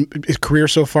Clarkson's career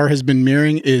so far has been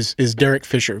mirroring is Derek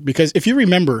Fisher. Because if you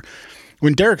remember,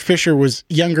 when Derek Fisher was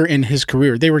younger in his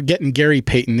career, they were getting Gary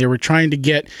Payton. They were trying to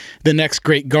get the next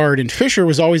great guard, and Fisher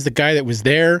was always the guy that was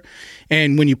there.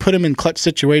 And when you put him in clutch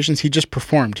situations, he just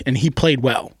performed, and he played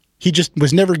well. He just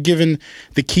was never given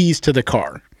the keys to the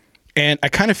car. And I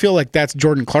kind of feel like that's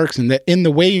Jordan Clarkson, that in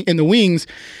the wings,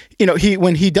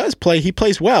 when he does play, he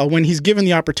plays well when he's given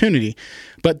the opportunity.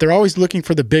 But they're always looking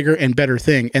for the bigger and better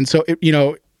thing. And so,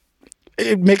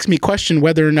 it makes me question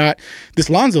whether or not this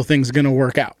Lonzo thing is going to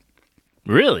work out.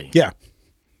 Really? Yeah.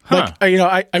 Huh.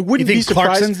 Like, I wouldn't be surprised.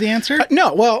 Clarkson's the answer?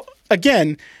 No. Well,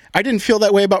 again, I didn't feel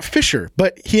that way about Fisher,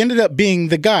 but he ended up being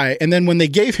the guy. And then when they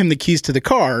gave him the keys to the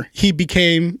car, he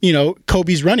became,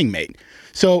 Kobe's running mate.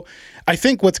 So I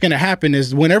think what's going to happen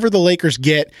is whenever the Lakers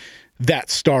get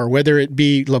that star, whether it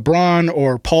be LeBron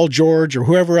or Paul George or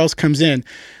whoever else comes in,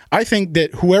 I think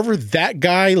that whoever that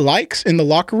guy likes in the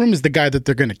locker room is the guy that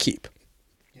they're going to keep.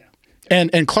 Yeah.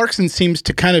 And Clarkson seems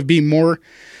to kind of be more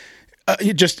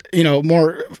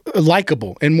more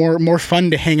likable and more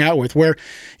fun to hang out with. Where,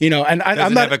 I'm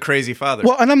not have a crazy father.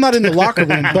 Well, and I'm not in the locker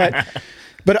room,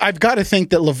 but I've got to think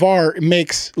that LeVar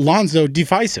makes Lonzo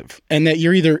divisive, and that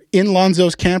you're either in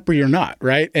Lonzo's camp or you're not,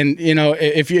 right? And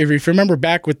if you remember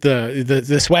back with the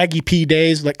Swaggy P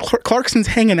days, like Clarkson's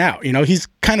hanging out. He's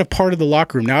kind of part of the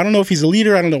locker room. Now, I don't know if he's a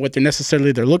leader. I don't know what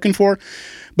they're looking for.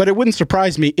 But it wouldn't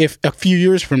surprise me if a few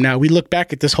years from now we look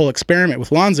back at this whole experiment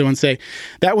with Lonzo and say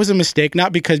that was a mistake,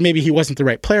 not because maybe he wasn't the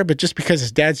right player, but just because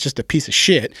his dad's just a piece of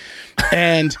shit.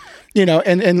 And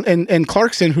and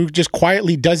Clarkson, who just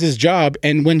quietly does his job,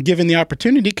 and when given the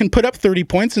opportunity can put up 30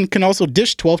 points and can also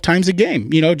dish 12 times a game.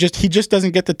 He just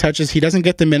doesn't get the touches. He doesn't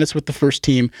get the minutes with the first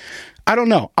team. I don't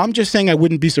know. I'm just saying I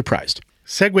wouldn't be surprised.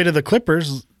 Segue to the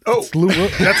Clippers. Oh,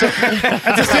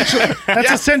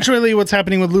 That's essentially what's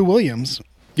happening with Lou Williams.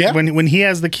 Yeah. When he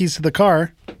has the keys to the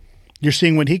car, you're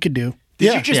seeing what he could do.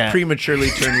 Did you just prematurely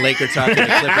turn Laker talk into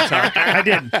Clipper talk? I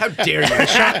did. How dare you?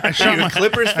 I shot my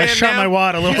Clippers fan. I shot my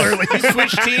wad a little early. You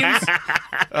switched teams.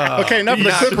 Okay, enough of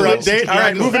the Clipper update. All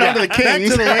right, moving on to the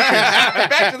Kings.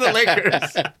 Back to the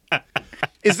Lakers.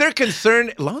 Is there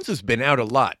concern? Lonzo's been out a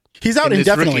lot. He's out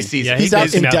indefinitely. Yeah, he's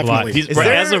out indefinitely.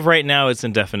 As of right now, it's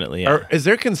indefinitely. Yeah. Is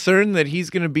there concern that he's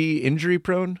going to be injury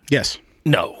prone? Yes.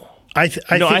 No. I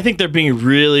think they're being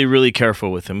really, really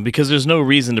careful with him because there's no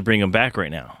reason to bring him back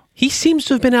right now. He seems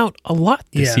to have been out a lot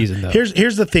this season, though.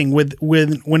 Here's the thing with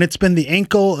when it's been the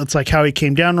ankle, it's like how he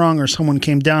came down wrong or someone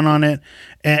came down on it,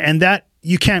 and that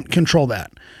you can't control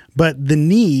that. But the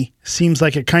knee seems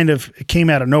like it came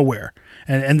out of nowhere.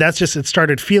 And that's just, it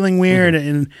started feeling weird,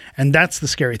 and that's the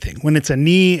scary thing. When it's a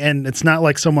knee and it's not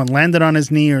like someone landed on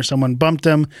his knee or someone bumped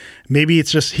him, maybe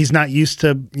it's just he's not used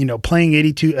to playing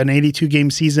an 82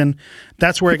 game season.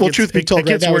 That's where it gets. Truth be told,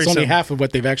 that was only worrisome. Half of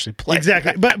what they've actually played.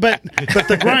 Exactly, but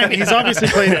the grind, he's obviously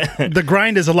played. The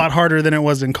grind is a lot harder than it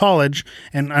was in college,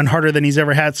 and harder than he's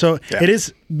ever had. So it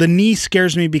is. The knee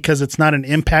scares me because it's not an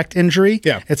impact injury.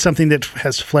 Yeah, it's something that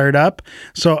has flared up.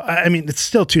 So I mean, it's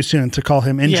still too soon to call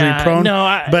him injury prone. No,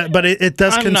 but it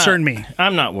does concern me.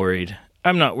 I'm not worried.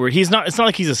 He's not. It's not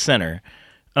like he's a center.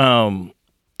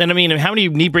 And I mean, how many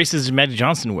knee braces did Magic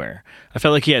Johnson wear? I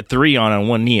felt like he had 3 on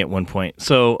one knee at one point.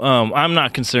 So I'm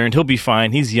not concerned. He'll be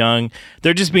fine. He's young.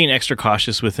 They're just being extra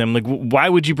cautious with him. Like, why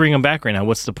would you bring him back right now?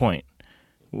 What's the point?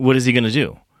 What is he going to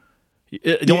do?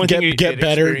 The only thing get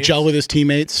better, experience. Gel with his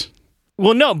teammates.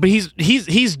 Well, no, but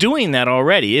he's doing that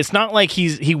already. It's not like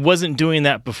he wasn't doing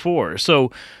that before.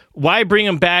 So why bring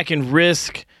him back and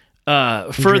risk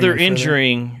further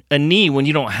injuring a knee when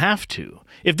you don't have to?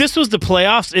 If this was the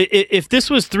playoffs, if this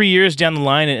was 3 years down the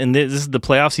line and this is the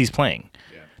playoffs, he's playing.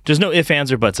 Yeah. There's no ifs,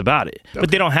 ands, or buts about it. Okay. But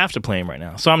they don't have to play him right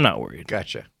now, so I'm not worried.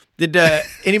 Gotcha. Did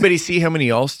anybody see how many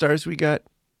All-Stars we got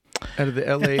out of the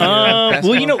LA? Well,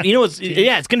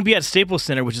 it's going to be at Staples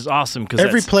Center, which is awesome because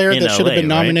every player that should have been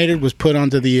nominated was put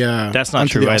onto the that's not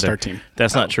true All-Star either. Team.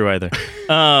 That's not true either.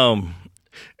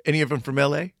 Any of them from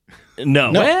LA?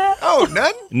 No. Oh,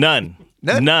 none.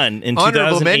 None. In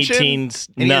Honorable 2018,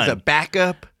 mention? Any as a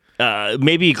backup?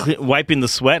 Maybe wiping the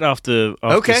sweat off the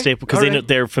Staples because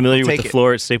they're familiar with the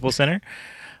floor at Staples Center.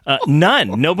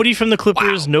 None. Nobody from the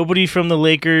Clippers. Wow. Nobody from the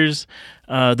Lakers.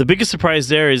 The biggest surprise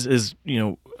there is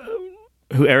who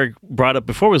Eric brought up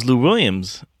before was Lou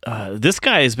Williams. This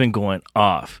guy has been going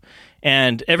off,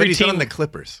 and every he's team on the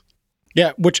Clippers.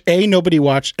 Yeah, which A, nobody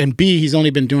watched, and B, he's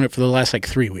only been doing it for the last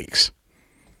 3 weeks.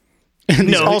 And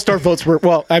these All-Star votes were,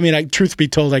 truth be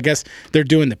told, I guess they're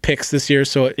doing the picks this year,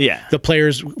 so the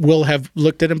players will have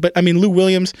looked at him. But, Lou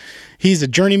Williams, he's a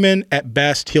journeyman at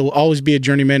best. He'll always be a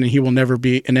journeyman, and he will never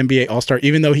be an NBA All-Star,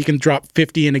 even though he can drop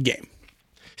 50 in a game.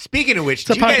 Speaking of which,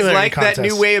 do you guys like that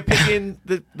new way of picking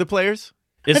the players?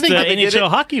 It's the NHL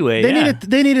hockey way.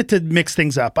 They needed to mix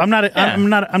things up. I'm not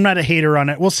a hater on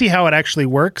it. We'll see how it actually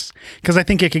works because I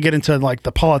think it could get into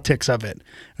the politics of it.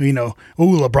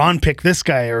 LeBron picked this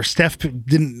guy or Steph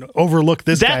didn't overlook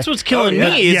this guy. That's what's killing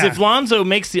me is if Lonzo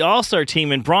makes the All-Star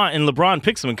team and LeBron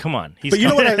picks him. And come on, but you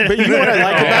know what I like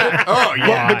about it. Oh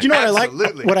yeah, but you know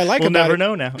absolutely. what I like we'll about never it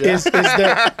know now. is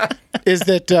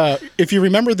that if you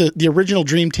remember the original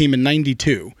Dream Team in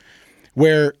 '92.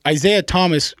 Where Isaiah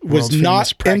Thomas was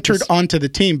not entered onto the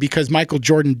team because Michael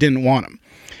Jordan didn't want him.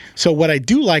 So what I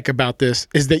do like about this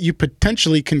is that you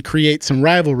potentially can create some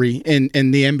rivalry in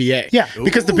the NBA. Yeah,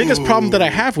 because the biggest problem that I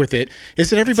have with it is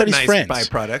that everybody's friends.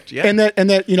 Byproduct, yeah. And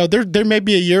that there may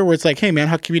be a year where it's like, hey man,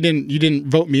 how come you didn't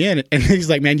vote me in? And he's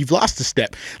like, man, you've lost a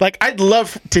step. I'd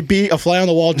love to be a fly on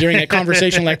the wall during a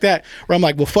conversation like that, where I'm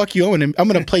like, well, fuck you, Owen, and I'm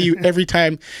going to play you every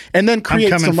time, and then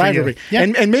create some rivalry. Yeah.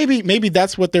 And maybe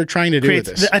that's what they're trying to do with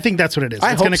this. I think that's what it is.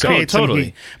 It's going to create some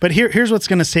heat. But here's what's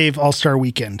going to save All-Star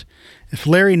Weekend. If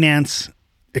Larry Nance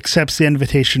accepts the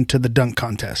invitation to the dunk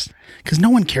contest, because no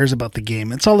one cares about the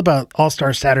game. It's all about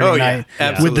All-Star Saturday night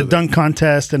with the dunk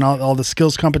contest and all the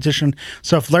skills competition.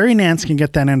 So if Larry Nance can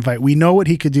get that invite, we know what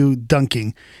he could do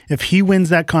dunking. If he wins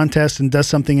that contest and does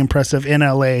something impressive in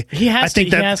LA,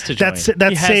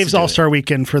 that saves All-Star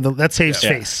Weekend that saves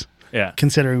face. Yeah.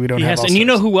 Considering we don't have All-Stars. And you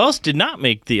know who else did not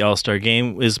make the All-Star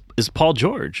game is Paul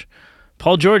George.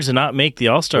 Paul George did not make the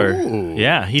All-Star. Ooh.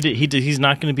 Yeah, he did. He's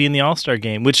not going to be in the All-Star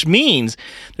game, which means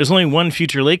there's only one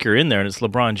future Laker in there, and it's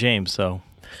LeBron James. So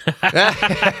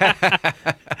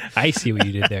I see what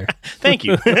you did there. Thank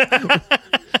you.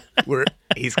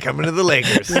 He's coming to the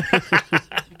Lakers.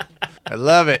 I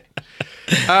love it.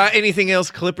 Anything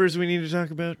else, Clippers, we need to talk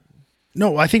about?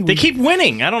 No, I think they keep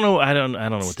winning. I don't know. I don't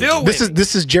know what they're doing.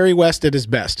 This is Jerry West at his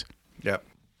best. Yep.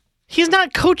 He's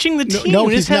not coaching the team. No,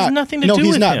 this has nothing to do with him.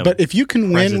 No, he's not. But if you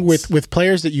can win with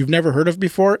players that you've never heard of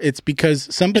before, it's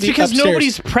because somebody upstairs...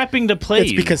 nobody's prepping to play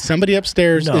It's because somebody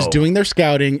upstairs is doing their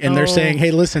scouting, and they're saying,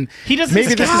 hey, listen, maybe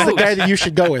this is the guy that you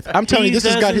should go with. I'm telling you, this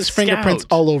has got his fingerprints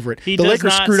all over it. The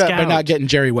Lakers screwed up by not getting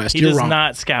Jerry West. You're wrong. He does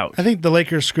not scout. I think the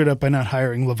Lakers screwed up by not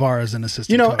hiring LeVar as an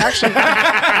assistant coach. Actually...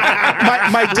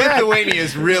 my dad... Lithuania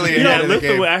is really ahead of the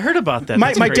game. I heard about that.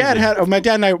 My dad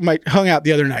and I hung out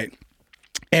the other night.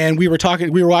 And we were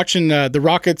watching the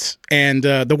Rockets and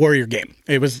the Warrior game.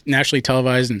 It was nationally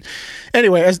televised. And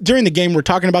anyway, during the game, we're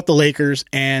talking about the Lakers.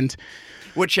 And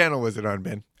what channel was it on,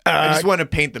 Ben? I just want to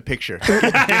paint the picture. Every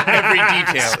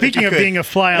detail. Speaking of being a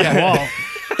fly on the wall.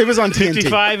 It was on TNT.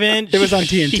 55-inch. It was on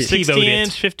TNT.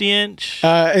 60-inch, 50-inch.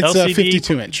 It's LCD?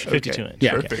 52-inch. 52-inch.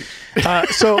 Yeah.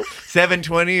 Perfect. So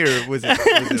 720 or was it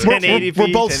 1080?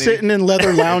 We're both sitting in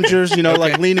leather loungers,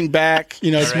 like leaning back,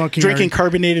 smoking, drinking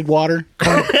carbonated water,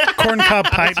 corncob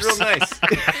pipes. That's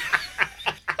real nice.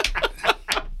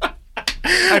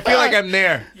 I feel like I'm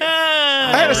there.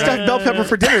 I had a stuffed bell pepper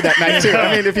for dinner that night too.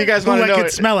 I mean, if you guys want to know, I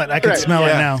could smell it. I could smell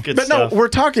it now. But no, we're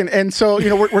talking, and so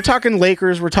we're talking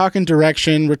Lakers, we're talking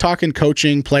direction, we're talking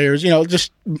coaching, players.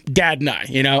 Just Dad and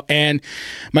I. And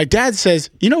my dad says,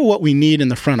 what we need in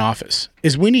the front office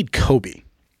is we need Kobe.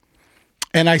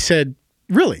 And I said,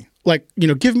 really?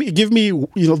 Give me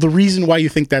the reason why you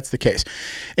think that's the case.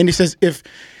 And he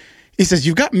says,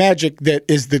 you've got Magic that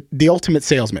is the ultimate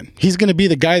salesman. He's going to be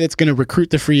the guy that's going to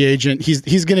recruit the free agent.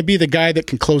 He's going to be the guy that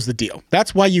can close the deal.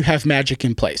 That's why you have Magic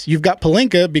in place. You've got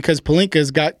Pelinka because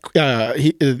Pelinka's got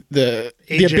the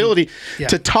ability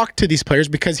to talk to these players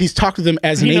because he's talked to them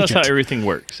as an agent. He knows how everything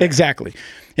works. Exactly.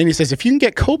 And he says, if you can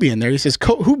get Kobe in there, he says,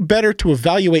 who better to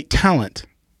evaluate talent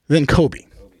than Kobe?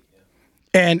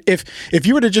 And if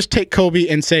you were to just take Kobe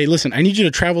and say, listen, I need you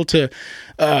to travel to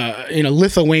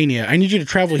Lithuania. I need you to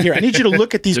travel here. I need you to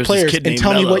look at these players and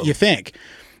tell me what you think.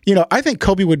 I think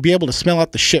Kobe would be able to smell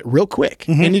out the shit real quick.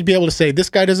 And he'd be able to say, this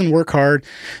guy doesn't work hard.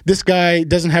 This guy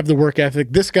doesn't have the work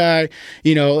ethic. This guy,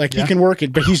 he can work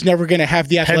it, but he's never going to have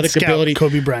the athletic ability.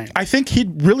 Kobe Bryant. I think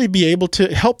he'd really be able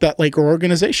to help that Laker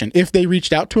organization. If they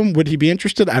reached out to him, would he be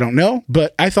interested? I don't know,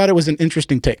 but I thought it was an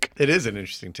interesting take. It is an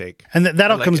interesting take. And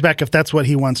that all comes back if that's what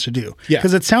he wants to do. Yeah.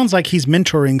 Because it sounds like he's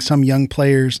mentoring some young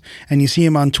players, and you see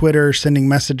him on Twitter sending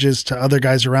messages to other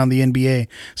guys around the NBA.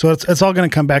 So it's all going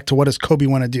to come back to what does Kobe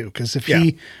want to do? Because if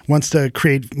he wants to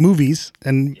create movies,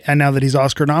 and now that he's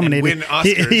Oscar nominated, win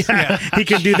Oscars. he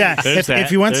can do that. If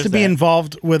he wants to be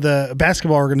involved with a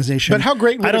basketball organization, but how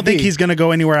great would I don't it think be? he's going to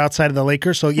go anywhere outside of the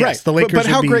Lakers. So yes, the Lakers. But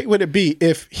how great would it be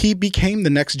if he became the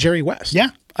next Jerry West? Yeah.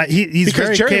 He's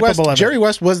because very capable of it. Jerry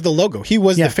West was the logo. He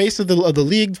was the face of the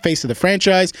league, face of the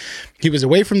franchise. He was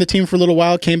away from the team for a little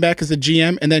while, came back as the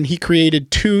GM, and then he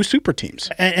created 2 super teams.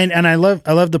 And I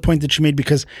love the point that you made,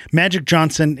 because Magic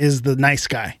Johnson is the nice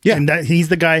guy. Yeah. And he's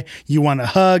the guy you want to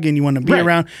hug and you want to be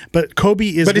around. But Kobe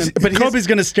is Kobe's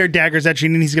going to stare daggers at you,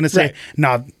 and he's going to say,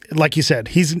 "No, like you said,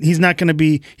 he's not going to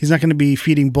be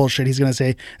feeding bullshit. He's going to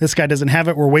say, this guy doesn't have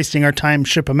it. We're wasting our time.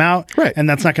 Ship him out." Right. And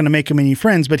that's not going to make him any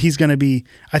friends. But he's going to be.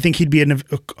 I think he'd be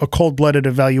a cold-blooded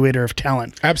evaluator of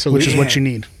talent. Absolutely. Which is what you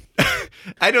need.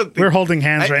 I don't think we're holding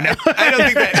hands right now. I don't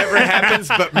think that ever happens,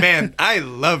 but man, I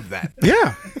love that.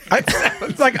 Yeah.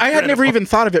 I had never even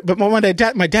thought of it, but when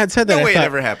my dad said that, No I way thought, it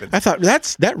ever happens. I thought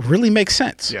that really makes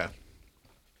sense. Yeah.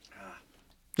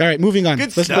 All right, moving on.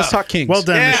 Good Let's stuff. talk Kings. Well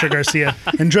done, Mr. Garcia.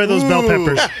 Enjoy those bell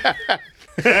peppers.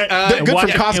 Good from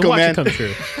Costco, man. Come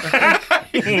true.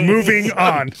 Moving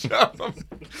on.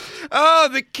 Oh,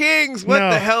 the Kings! What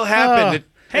the hell happened?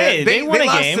 Hey, they won a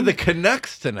lost game. to the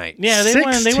Canucks tonight. Yeah, they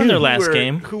won. They won their last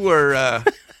game. Who were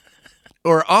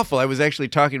or awful. I was actually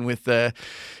talking with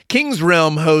Kings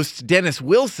Realm host Dennis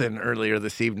Wilson earlier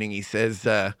this evening. He says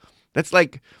that's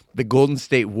like the Golden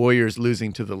State Warriors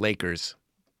losing to the Lakers.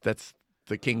 That's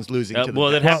the Kings losing to the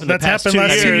that happened the that's past happened 2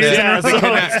 last 2 years. years. Yeah, so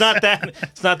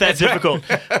it's not that difficult.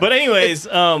 But anyways,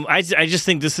 I just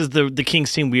think this is the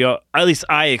Kings team at least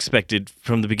I expected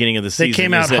from the beginning of the season. They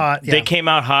came out hot. They came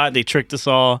out hot. They tricked us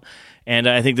all. And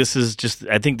I think this is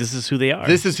who they are.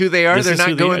 This is who they are. They're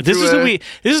not going This through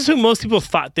is who most people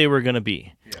thought they were going to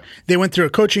be. They went through a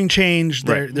coaching change.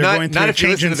 They're going through a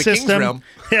change in system.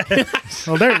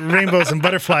 Well, they're rainbows and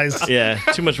butterflies. Yeah,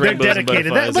 too much They're rainbows dedicated.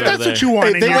 and butterflies. But that's what you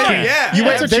want in your team.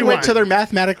 They went till they're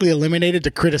mathematically eliminated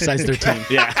to criticize their team.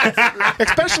 Yeah.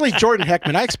 Especially Jordan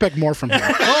Heckman. I expect more from him.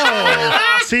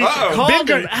 See, Calling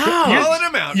him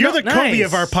out. You're the Kobe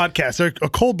of our podcast. They're a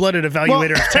cold-blooded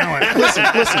evaluator of talent. Listen.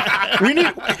 We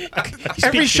need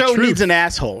every show needs an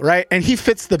asshole, right? And he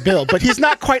fits the bill, but he's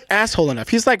not quite asshole enough.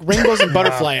 He's like rainbows and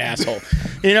butterfly asshole.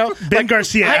 Ben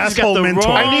Garcia, asshole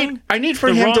mentor. I need for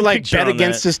him to bet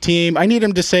against his team. I need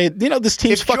him to say, this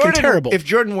team's fucking terrible. If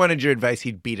Jordan wanted your advice,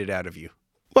 he'd beat it out of you.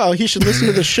 Well, he should listen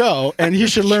to the show, and he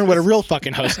should learn what a real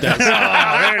fucking host does. Oh,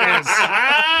 there it is.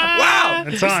 Wow,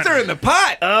 It's you're on. stirring the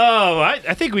pot. Oh,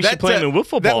 I think we should play him in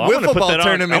wiffle ball. I'm going to put that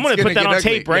on. I'm going to put that on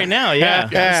tape right now. Yeah.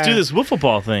 Let's do this wiffle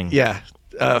ball thing. Yeah,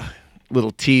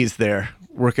 little tease there.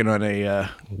 Working on a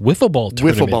wiffle ball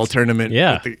tournament.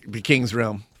 Yeah, with the Kings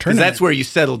Realm. Because that's where you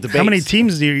settle debates. How many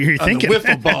teams do you on thinking? The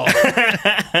wiffle ball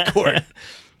court,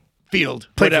 field,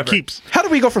 Play whatever. for keeps. How do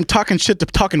we go from talking shit to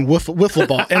talking wiffle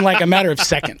ball in like a matter of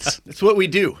seconds? That's what we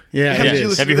do. Yeah, Have it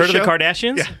is. Have you heard of the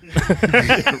Kardashians?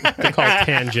 Yeah. They're called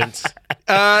tangents.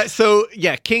 So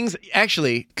yeah, Kings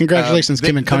actually. Congratulations,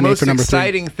 Kim and Kanye, for number 3. The most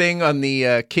exciting thing on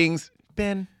the Kings,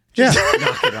 Ben. Yeah,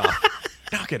 knock it off.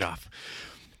 Knock it off.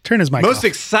 Turn his mic Most off.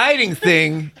 exciting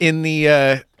thing in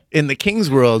the Kings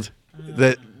world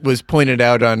that was pointed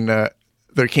out on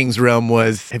their Kings Realm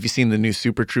was, have you seen the new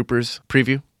Super Troopers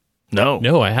preview?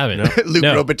 No, I haven't. Luke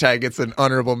Robitaille gets an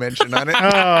honorable mention on it.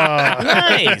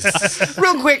 Nice.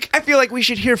 Real quick, I feel like we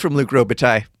should hear from Luke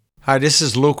Robitaille. Hi, this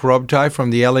is Luke Robitaille from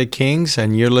the LA Kings,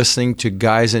 and you're listening to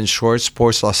Guys in Shorts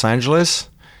Sports Los Angeles.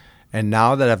 And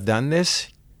now that I've done this,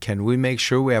 can we make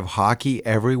sure we have hockey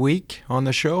every week on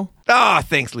the show? Oh,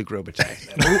 thanks, Luke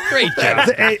Robitaille. Great job.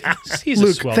 Hey, He's a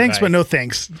Luke, swell thanks, guy. but no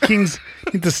thanks. Kings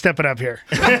need to step it up here.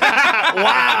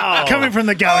 Wow. Coming from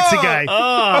the Galaxy guy.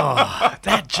 Oh,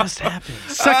 that just happened.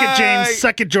 Suck it, James.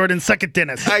 Suck it, Jordan. Suck it,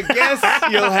 Dennis. I guess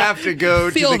you'll have to go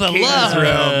Feel to the the Kings love.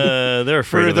 Realm. They're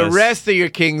afraid For of the us. rest of your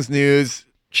Kings news,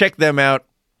 check them out.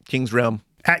 Kings Realm.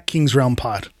 At Kings Realm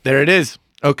Pod. There it is.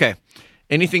 Okay.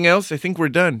 Anything else? I think we're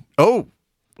done. Oh,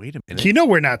 wait a minute. You know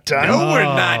we're not done. No, we're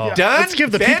not done. Let's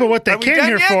give the Ben, people what they are we came done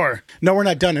here yet? for. no, we're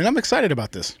not done, and I'm excited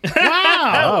about this. Wow.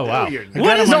 Oh, wow.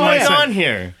 What is him on my going side. on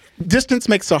here? Distance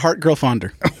makes the heart grow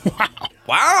fonder.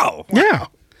 Wow. Yeah.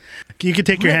 You can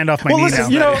take your hand off my knee listen, now.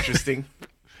 you know, Interesting.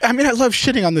 I mean, I love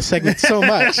shitting on this segment so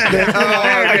much. There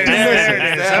it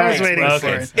is. I was waiting for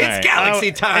it. It's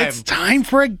Galaxy time. It's time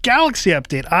for a Galaxy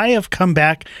update. I have come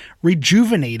back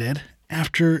rejuvenated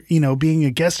after, being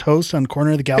a guest host on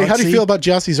Corner of the Galaxy. Hey, how do you feel about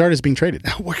Gyasi Zardes being traded?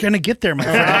 We're going to get there, my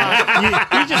friend.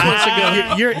 He just wants to go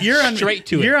You're on, straight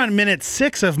to it. You're on minute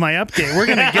 6 of my update. We're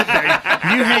going to get there.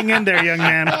 You hang in there, young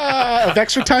man. Of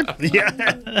extra time?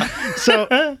 Yeah.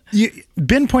 So,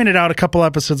 Ben pointed out a couple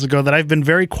episodes ago that I've been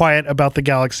very quiet about the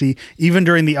Galaxy. Even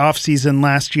during the offseason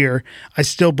last year, I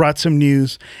still brought some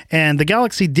news. And the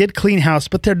Galaxy did clean house,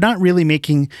 but they're not really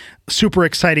making super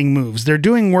exciting moves. They're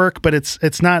doing work, but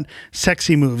it's not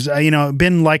sexy moves.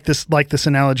 Ben liked this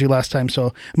analogy last time, so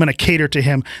I'm going to cater to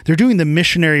him. They're doing the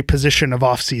missionary position of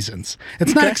off seasons.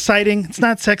 It's not exciting, it's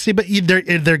not sexy, but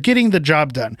they're getting the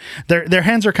job done. Their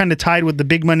hands are kind of tied with the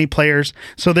big money players,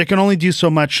 so they can only do so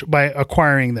much by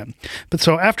acquiring them. But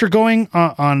so after going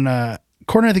on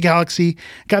Corner of the Galaxy,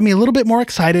 got me a little bit more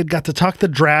excited, got to talk the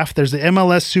draft. There's the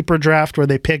MLS Super Draft where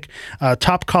they pick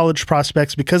top college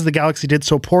prospects. Because the Galaxy did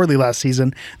so poorly last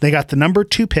season, they got the number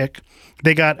 2 pick.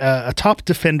 They got a top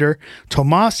defender,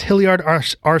 Tomas Hilliard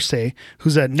Arce,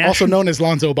 who's a national... Also known as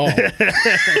Lonzo Ball.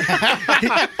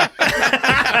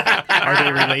 Are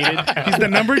they related? He's the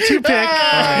number 2 pick.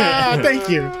 Thank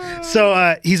you.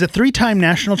 So he's a 3-time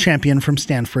national champion from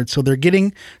Stanford. So they're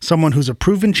getting someone who's a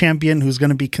proven champion, who's going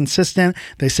to be consistent.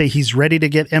 They say he's ready to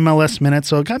get MLS minutes.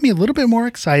 So it got me a little bit more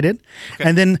excited. Okay.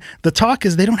 And then the talk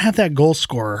is they don't have that goal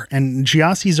scorer. And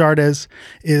Gyasi Zardes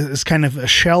is kind of a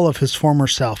shell of his former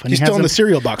self. And he's still in the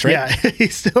cereal box, right? Yeah,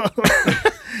 he's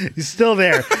still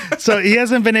there. So he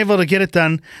hasn't been able to get it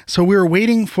done. So we were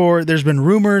waiting there's been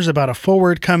rumors about a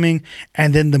forward coming,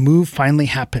 and then the move finally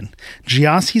happened.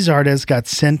 Gyasi Zardes got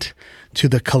sent to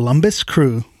the Columbus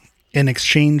Crew in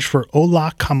exchange for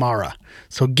Ola Kamara.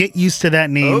 So get used to that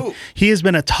name. Oh. He has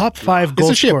been a top 5 goal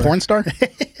scorer. Isn't she a porn star?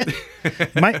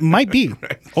 might be.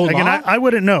 Again, I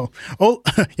wouldn't know. Ola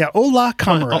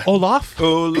Kamara. Olaf?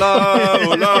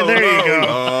 Ola, there you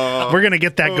go. We're going to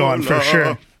get that going for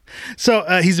sure. So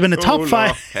he's been a top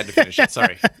 5. Had to finish it.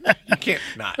 Sorry, you can't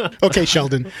not. Okay,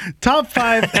 Sheldon. Top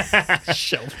 5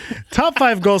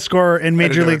 goal scorer in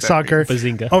Major League Soccer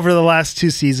over the last 2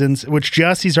 seasons, which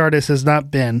Gyasi Zardes has not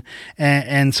been.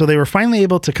 And so they were finally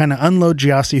able to kind of unload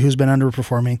Gyasi, who's been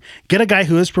underperforming, get a guy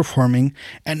who is performing,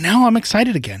 and now I'm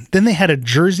excited again. Then they had a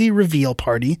jersey reveal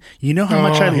party. You know how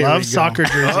much I love soccer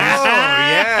jerseys.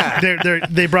 Yeah.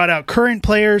 They brought out current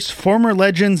players, former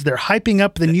legends. They're hyping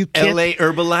up the new kit. LA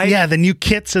Herbalife? Yeah, the new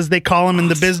kits, as they call them in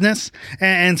the business.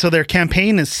 And so their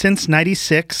campaign is Since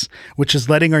 96, which is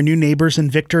letting our new neighbors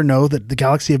in Victor know that the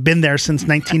Galaxy have been there since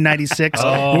 1996.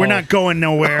 We're not going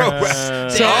nowhere.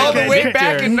 So all the way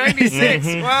back in 96.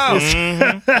 Wow.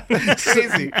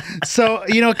 Crazy. So,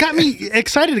 it got me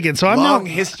excited again. So Long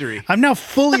history. I'm now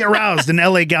fully aroused in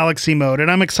LA Galaxy mode, and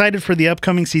I'm excited for the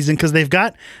upcoming season because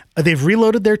they've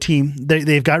reloaded their team.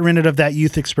 They've got rid of that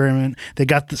youth experiment. They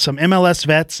got some MLS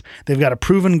vets. They've got a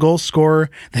proven goal scorer.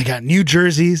 They got new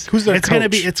jerseys. Who's their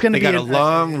coach? They got a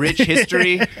long, rich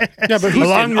history. Yeah, but who's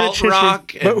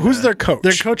who's their coach?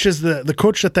 Their coach is the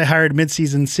coach that they hired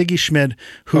midseason, Siggy Schmid,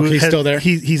 who he's still there.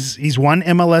 He's won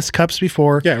MLS Cups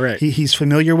before. Yeah, right. He's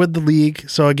familiar with the league.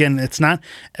 So again, it's not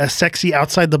a sexy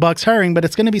outside the box hiring, but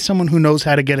it's going to be someone who knows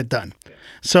how to get it done.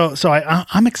 So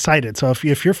I'm excited. So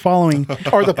if you're following,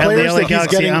 are the players that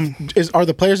Galaxy, he's getting are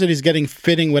the players that he's getting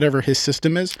fitting whatever his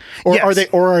system is, or yes.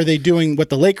 are they doing what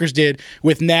the Lakers did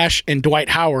with Nash and Dwight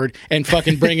Howard and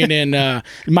fucking bringing in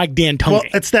Mike D'Antoni? Well,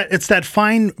 it's that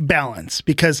fine balance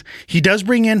because he does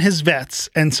bring in his vets,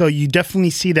 and so you definitely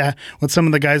see that with some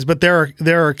of the guys. But there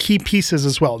are key pieces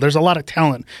as well. There's a lot of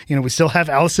talent. We still have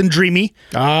Allison Dreamy,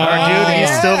 our dude.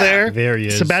 He's still there. There he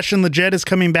is. Sebastian Lletget is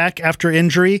coming back after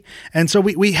injury, and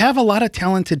so we have a lot of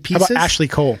talented pieces. How about Ashley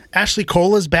Cole? Ashley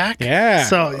Cole is back. Yeah.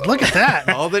 So look at that.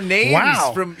 All the names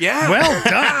from Well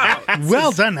done.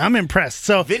 Well done. I'm impressed.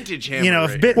 So vintage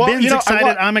Hammer. If Ben's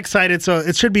excited, I'm excited. So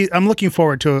it should be. I'm looking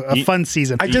forward to a fun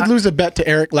season. I did lose a bet to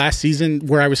Eric last season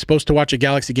where I was supposed to watch a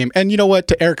Galaxy game, and you know what?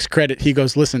 To Eric's credit, he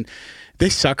goes, "Listen, they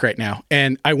suck right now,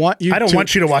 and I don't want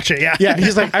you to watch it." Yeah.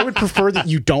 He's like, "I would prefer that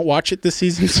you don't watch it this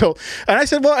season." So, and I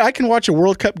said, "Well, I can watch a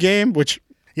World Cup game," which.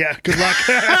 Yeah, good luck.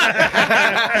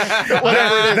 that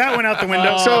went out the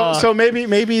window. So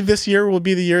maybe this year will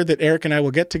be the year that Eric and I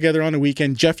will get together on a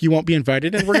weekend. Jeff, you won't be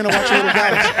invited, and we're going to watch a little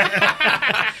Galaxy.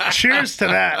 Cheers to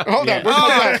that. Hold on.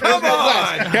 Come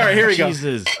on. All right, here we go.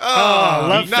 Jesus.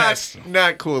 Love fest.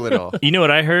 Not cool at all. You know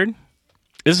what I heard?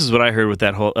 This is what I heard with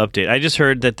that whole update. I just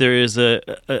heard that there is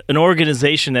an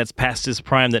organization that's past its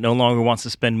prime that no longer wants to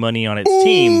spend money on its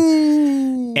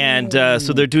team. And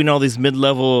so they're doing all these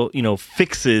mid-level,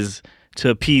 fixes to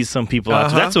appease some people out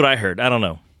there. That's what I heard. I don't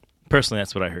know. Personally,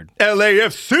 that's what I heard.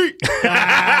 LAFC.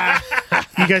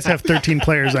 You guys have 13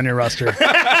 players on your roster.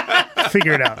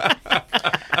 Figure it out.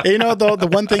 Though, the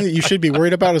one thing that you should be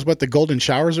worried about is what the Golden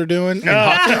Showers are doing in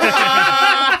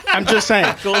hockey. I'm just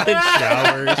saying. Golden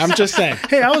showers. I'm just saying.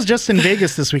 Hey, I was just in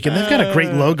Vegas this weekend. They've got a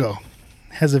great logo.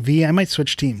 Has a V. I might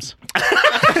switch teams.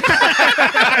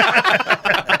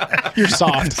 You're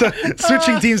soft. So,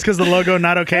 switching teams because the logo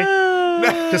not okay.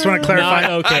 Just want to clarify.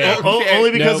 Not okay.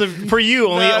 Only because for you,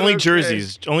 only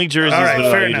jerseys. Only jerseys. All right, would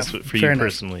allow fair you enough. for Fair you enough.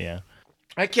 personally, yeah.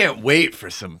 I can't wait for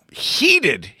some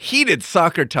heated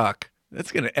soccer talk.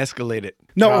 That's going to escalate it.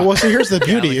 No, well, so here's the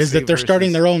beauty is Galaxy that they're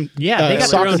starting their own Yeah, they got their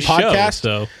soccer own show,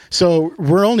 podcast. So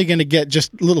we're only going to get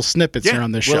just little snippets here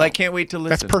on this show. Well, I can't wait to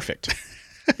listen. That's perfect.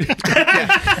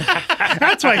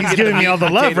 That's why he's giving me all the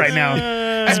love right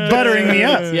now. He's buttering me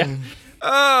up. Yeah.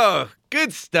 Oh,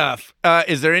 good stuff.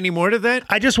 Is there any more to that?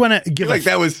 I just want to I give feel like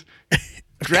that was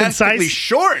drastically concise.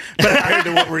 short compared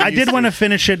to what we're I used did to. want to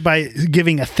finish it by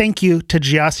giving a thank you to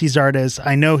Giassi Zardes.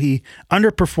 I know he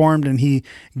underperformed and he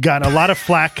got a lot of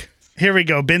flack. Here we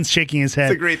go. Ben's shaking his head.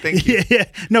 That's a great thank you. Yeah.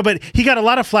 No, but he got a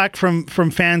lot of flack from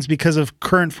fans because of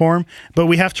current form. But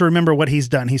we have to remember what he's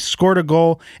done. He scored a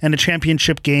goal in a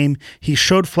championship game. He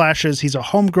showed flashes. He's a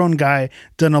homegrown guy,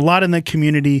 done a lot in the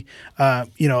community.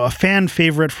 A fan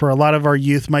favorite for a lot of our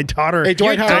youth. My daughter. Hey,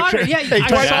 Dwight Howard. daughter, yeah, Hey, I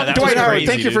Dwight, saw that. Dwight was Howard, crazy,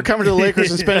 thank you for dude. coming to the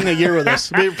Lakers and spending a year with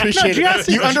us. We appreciate it.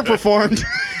 Giassi- You underperformed.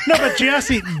 No, but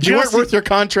Giassi You weren't worth your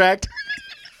contract.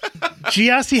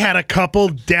 Giassi had a couple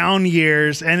down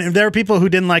years, and there are people who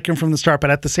didn't like him from the start.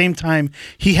 But at the same time,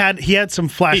 he had some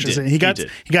flashes. He did. He got He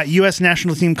did. he got U.S.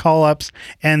 national team call ups,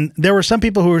 and there were some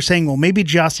people who were saying, "Well, maybe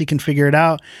Giassi can figure it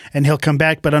out and he'll come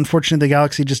back." But unfortunately, the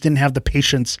Galaxy just didn't have the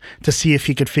patience to see if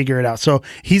he could figure it out. So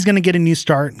he's going to get a new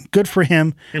start. Good for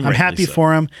him. I'm rightly happy so.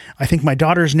 for him. I think my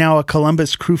daughter's now a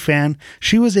Columbus Crew fan.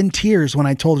 She was in tears when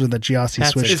I told her that Giassi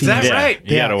switched Is teams. that Yeah, right?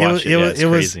 you gotta watch it. Yeah, it's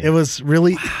crazy. It was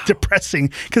really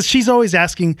depressing because she's always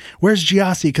asking, "Where's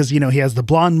Giassi?" Because he has the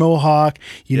blonde mohawk.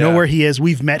 You know Yeah. where he is.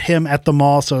 We've met him at the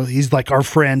mall, so he's like our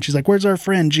friend. She's like, "Where's our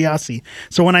friend Giassi?"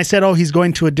 So when I said, "Oh, he's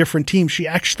going to a different team," she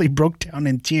actually broke down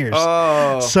in tears.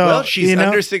 Oh, So, well, she's you know,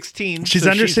 under 16. she's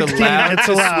so under 16. allowed It's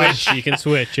to allowed. switch. She can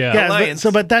switch, yeah. yeah, Alliance.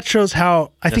 but that shows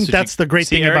how I think what that's you- the great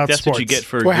See, thing Eric, about that's sports. what you get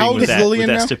for Well, how agreeing old with is that, Lillian with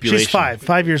that now? stipulation. She's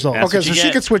 5 years old. That's Okay, what so you she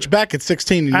get. could switch back at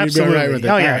 16 and you'd be all Absolutely. right with it.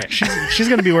 Oh All yeah, right. she's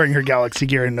going to be wearing her Galaxy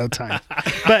gear in no time.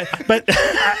 But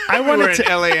I We're wanted in to.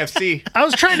 LAFC. I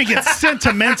was trying to get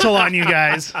sentimental on you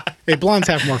guys. Hey, blondes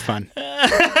have more fun.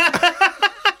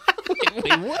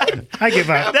 I give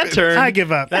up. That turn. I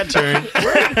give up. That turn.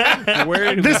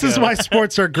 Where did This we is go? why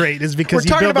sports are great, is We're because you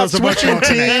talking build about those emotional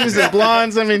switching connections. teams and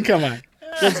blondes. I mean, come on.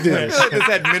 Let's do this. This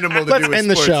had minimal to Let's do with end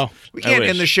the sports. show. We can't wish.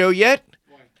 end the show yet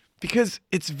because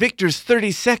it's Victor's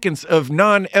 30 seconds of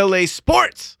non-LA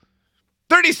sports.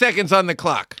 30 seconds on the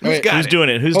clock. Who's Wait, got Who's it? doing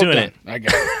it? Who's Hold doing on. it? I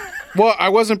got it. Well, I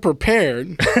wasn't prepared.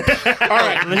 All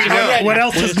right. I'm ready. What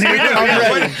else is new? I'm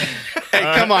ready. Hey,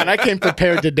 come on. I came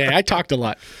prepared today. I talked a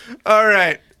lot. All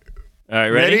right. All right,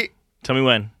 ready? Ready? Tell me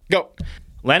when. Go.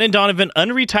 Landon Donovan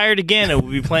unretired again and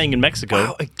will be playing in Mexico.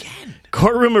 Wow, again.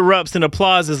 Courtroom erupts in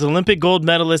applause as Olympic gold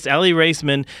medalist Ali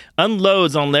Raceman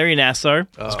unloads on Larry Nassar.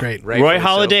 That's great. Roy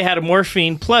Halladay had a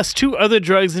morphine plus 2 other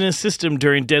drugs in his system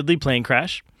during deadly plane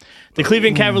crash. The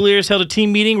Cleveland Cavaliers held a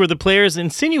team meeting where the players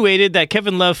insinuated that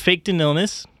Kevin Love faked an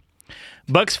illness.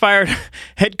 Bucks fired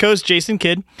head coach Jason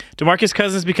Kidd. DeMarcus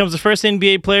Cousins becomes the first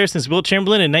NBA player since Wilt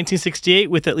Chamberlain in 1968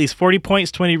 with at least 40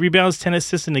 points, 20 rebounds, 10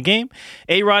 assists in the game.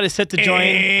 A-Rod is set to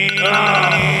join.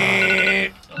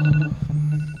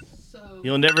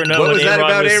 You'll never know What when was that A-Rod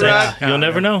about was A-Rod? set. You'll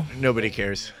never know. Nobody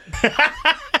cares.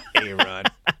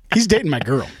 A-Rod. He's dating my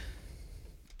girl.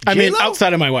 I mean, J-Lo?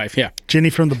 outside of my wife, yeah. Jenny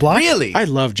from the block. Really? I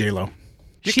love J-Lo.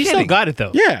 You're She still kidding. got it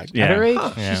though. Yeah. Yeah. At her age.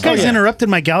 Yeah. You guys yeah. interrupted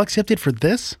my Galaxy update for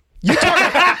this? Interrupted.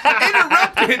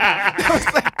 That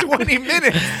was like 20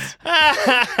 minutes.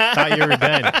 Thought you were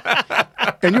done.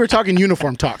 And you were talking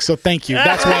uniform talk, so thank you.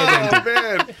 That's why I Oh,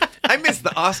 man. I missed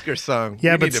the Oscar song.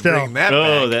 Yeah, We but need to still. bring that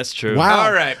Oh, back. that's true. Wow.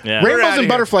 All right. Yeah. We're Rainbows outta and here.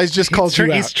 Butterflies just calls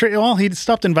you out. Well, he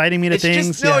stopped inviting me to It's things.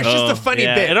 just, no, it's just Oh, a funny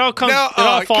yeah. bit. It all comes- No, it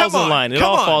all falls come in on, line. It come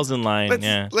all on. falls in line, Let's,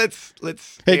 yeah. let's Hey,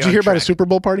 stay did you on hear about a track. Super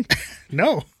Bowl party?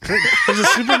 No. There's a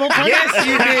Super Bowl party? Yes,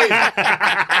 you did.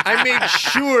 I made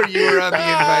sure you were on the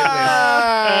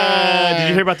invite list. Did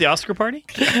you hear about the Oscar party?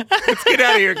 Let's get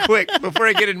out of here quick before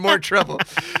I get in more trouble.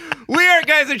 We are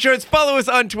Guys in Shorts. Follow us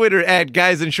on Twitter at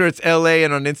Guys in Shorts LA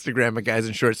and on Instagram at Guys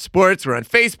in Shorts Sports. We're on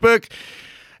Facebook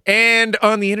and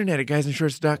on the internet at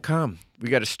guysinshorts.com. We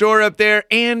got a store up there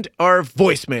and our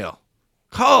voicemail.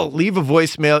 Call, leave a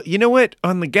voicemail. You know what?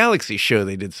 On the Galaxy show,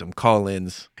 they did some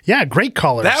call-ins. Yeah, great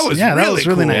callers. That was that really was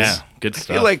really cool. nice. Yeah, good I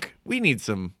stuff. feel like we need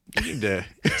to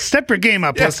Step your game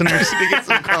up, listeners. to get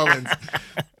some call-ins.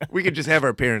 We could just have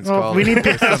our parents call. We need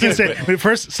people. I was gonna say,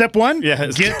 first, step one, Yeah,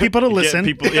 get people to listen.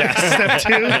 People, yeah. Step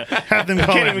two, have them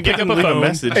call. Can't even get up a phone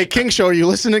message. Hey, King Show, are you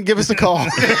listening? Give us a call.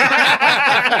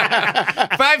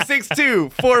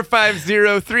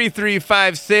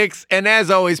 562-450-3356. And as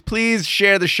always, please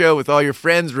share the show with all your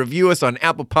friends, review us on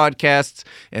Apple Podcasts,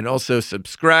 and also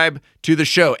subscribe to the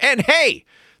show. And hey,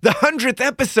 the 100th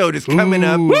episode is coming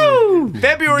up. Woo!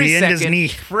 February The end is 2nd, near.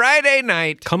 Friday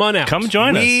night. Come on out. Come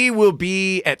join us. We will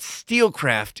be at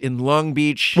Steelcraft in Long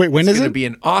Beach. Wait, when it's is gonna it? be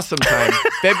an awesome time.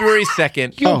 February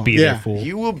 2nd. You'll Oh, be yeah. there, fool.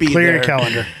 You will be Clear there. your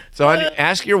calendar. So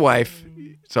ask your wife.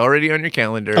 It's already on your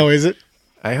calendar. Oh, is it?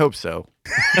 I hope so.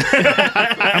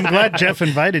 I'm glad Jeff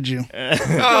invited you.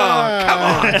 Come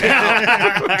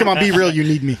on, be real. You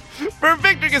need me. For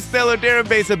Victor Costello, Darren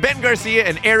Besa, Ben Garcia,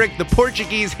 and Eric, the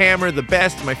Portuguese Hammer, the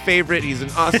best, my favorite. He's an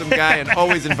awesome guy and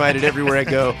always invited everywhere I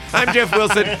go. I'm Jeff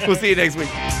Wilson. We'll see you next week.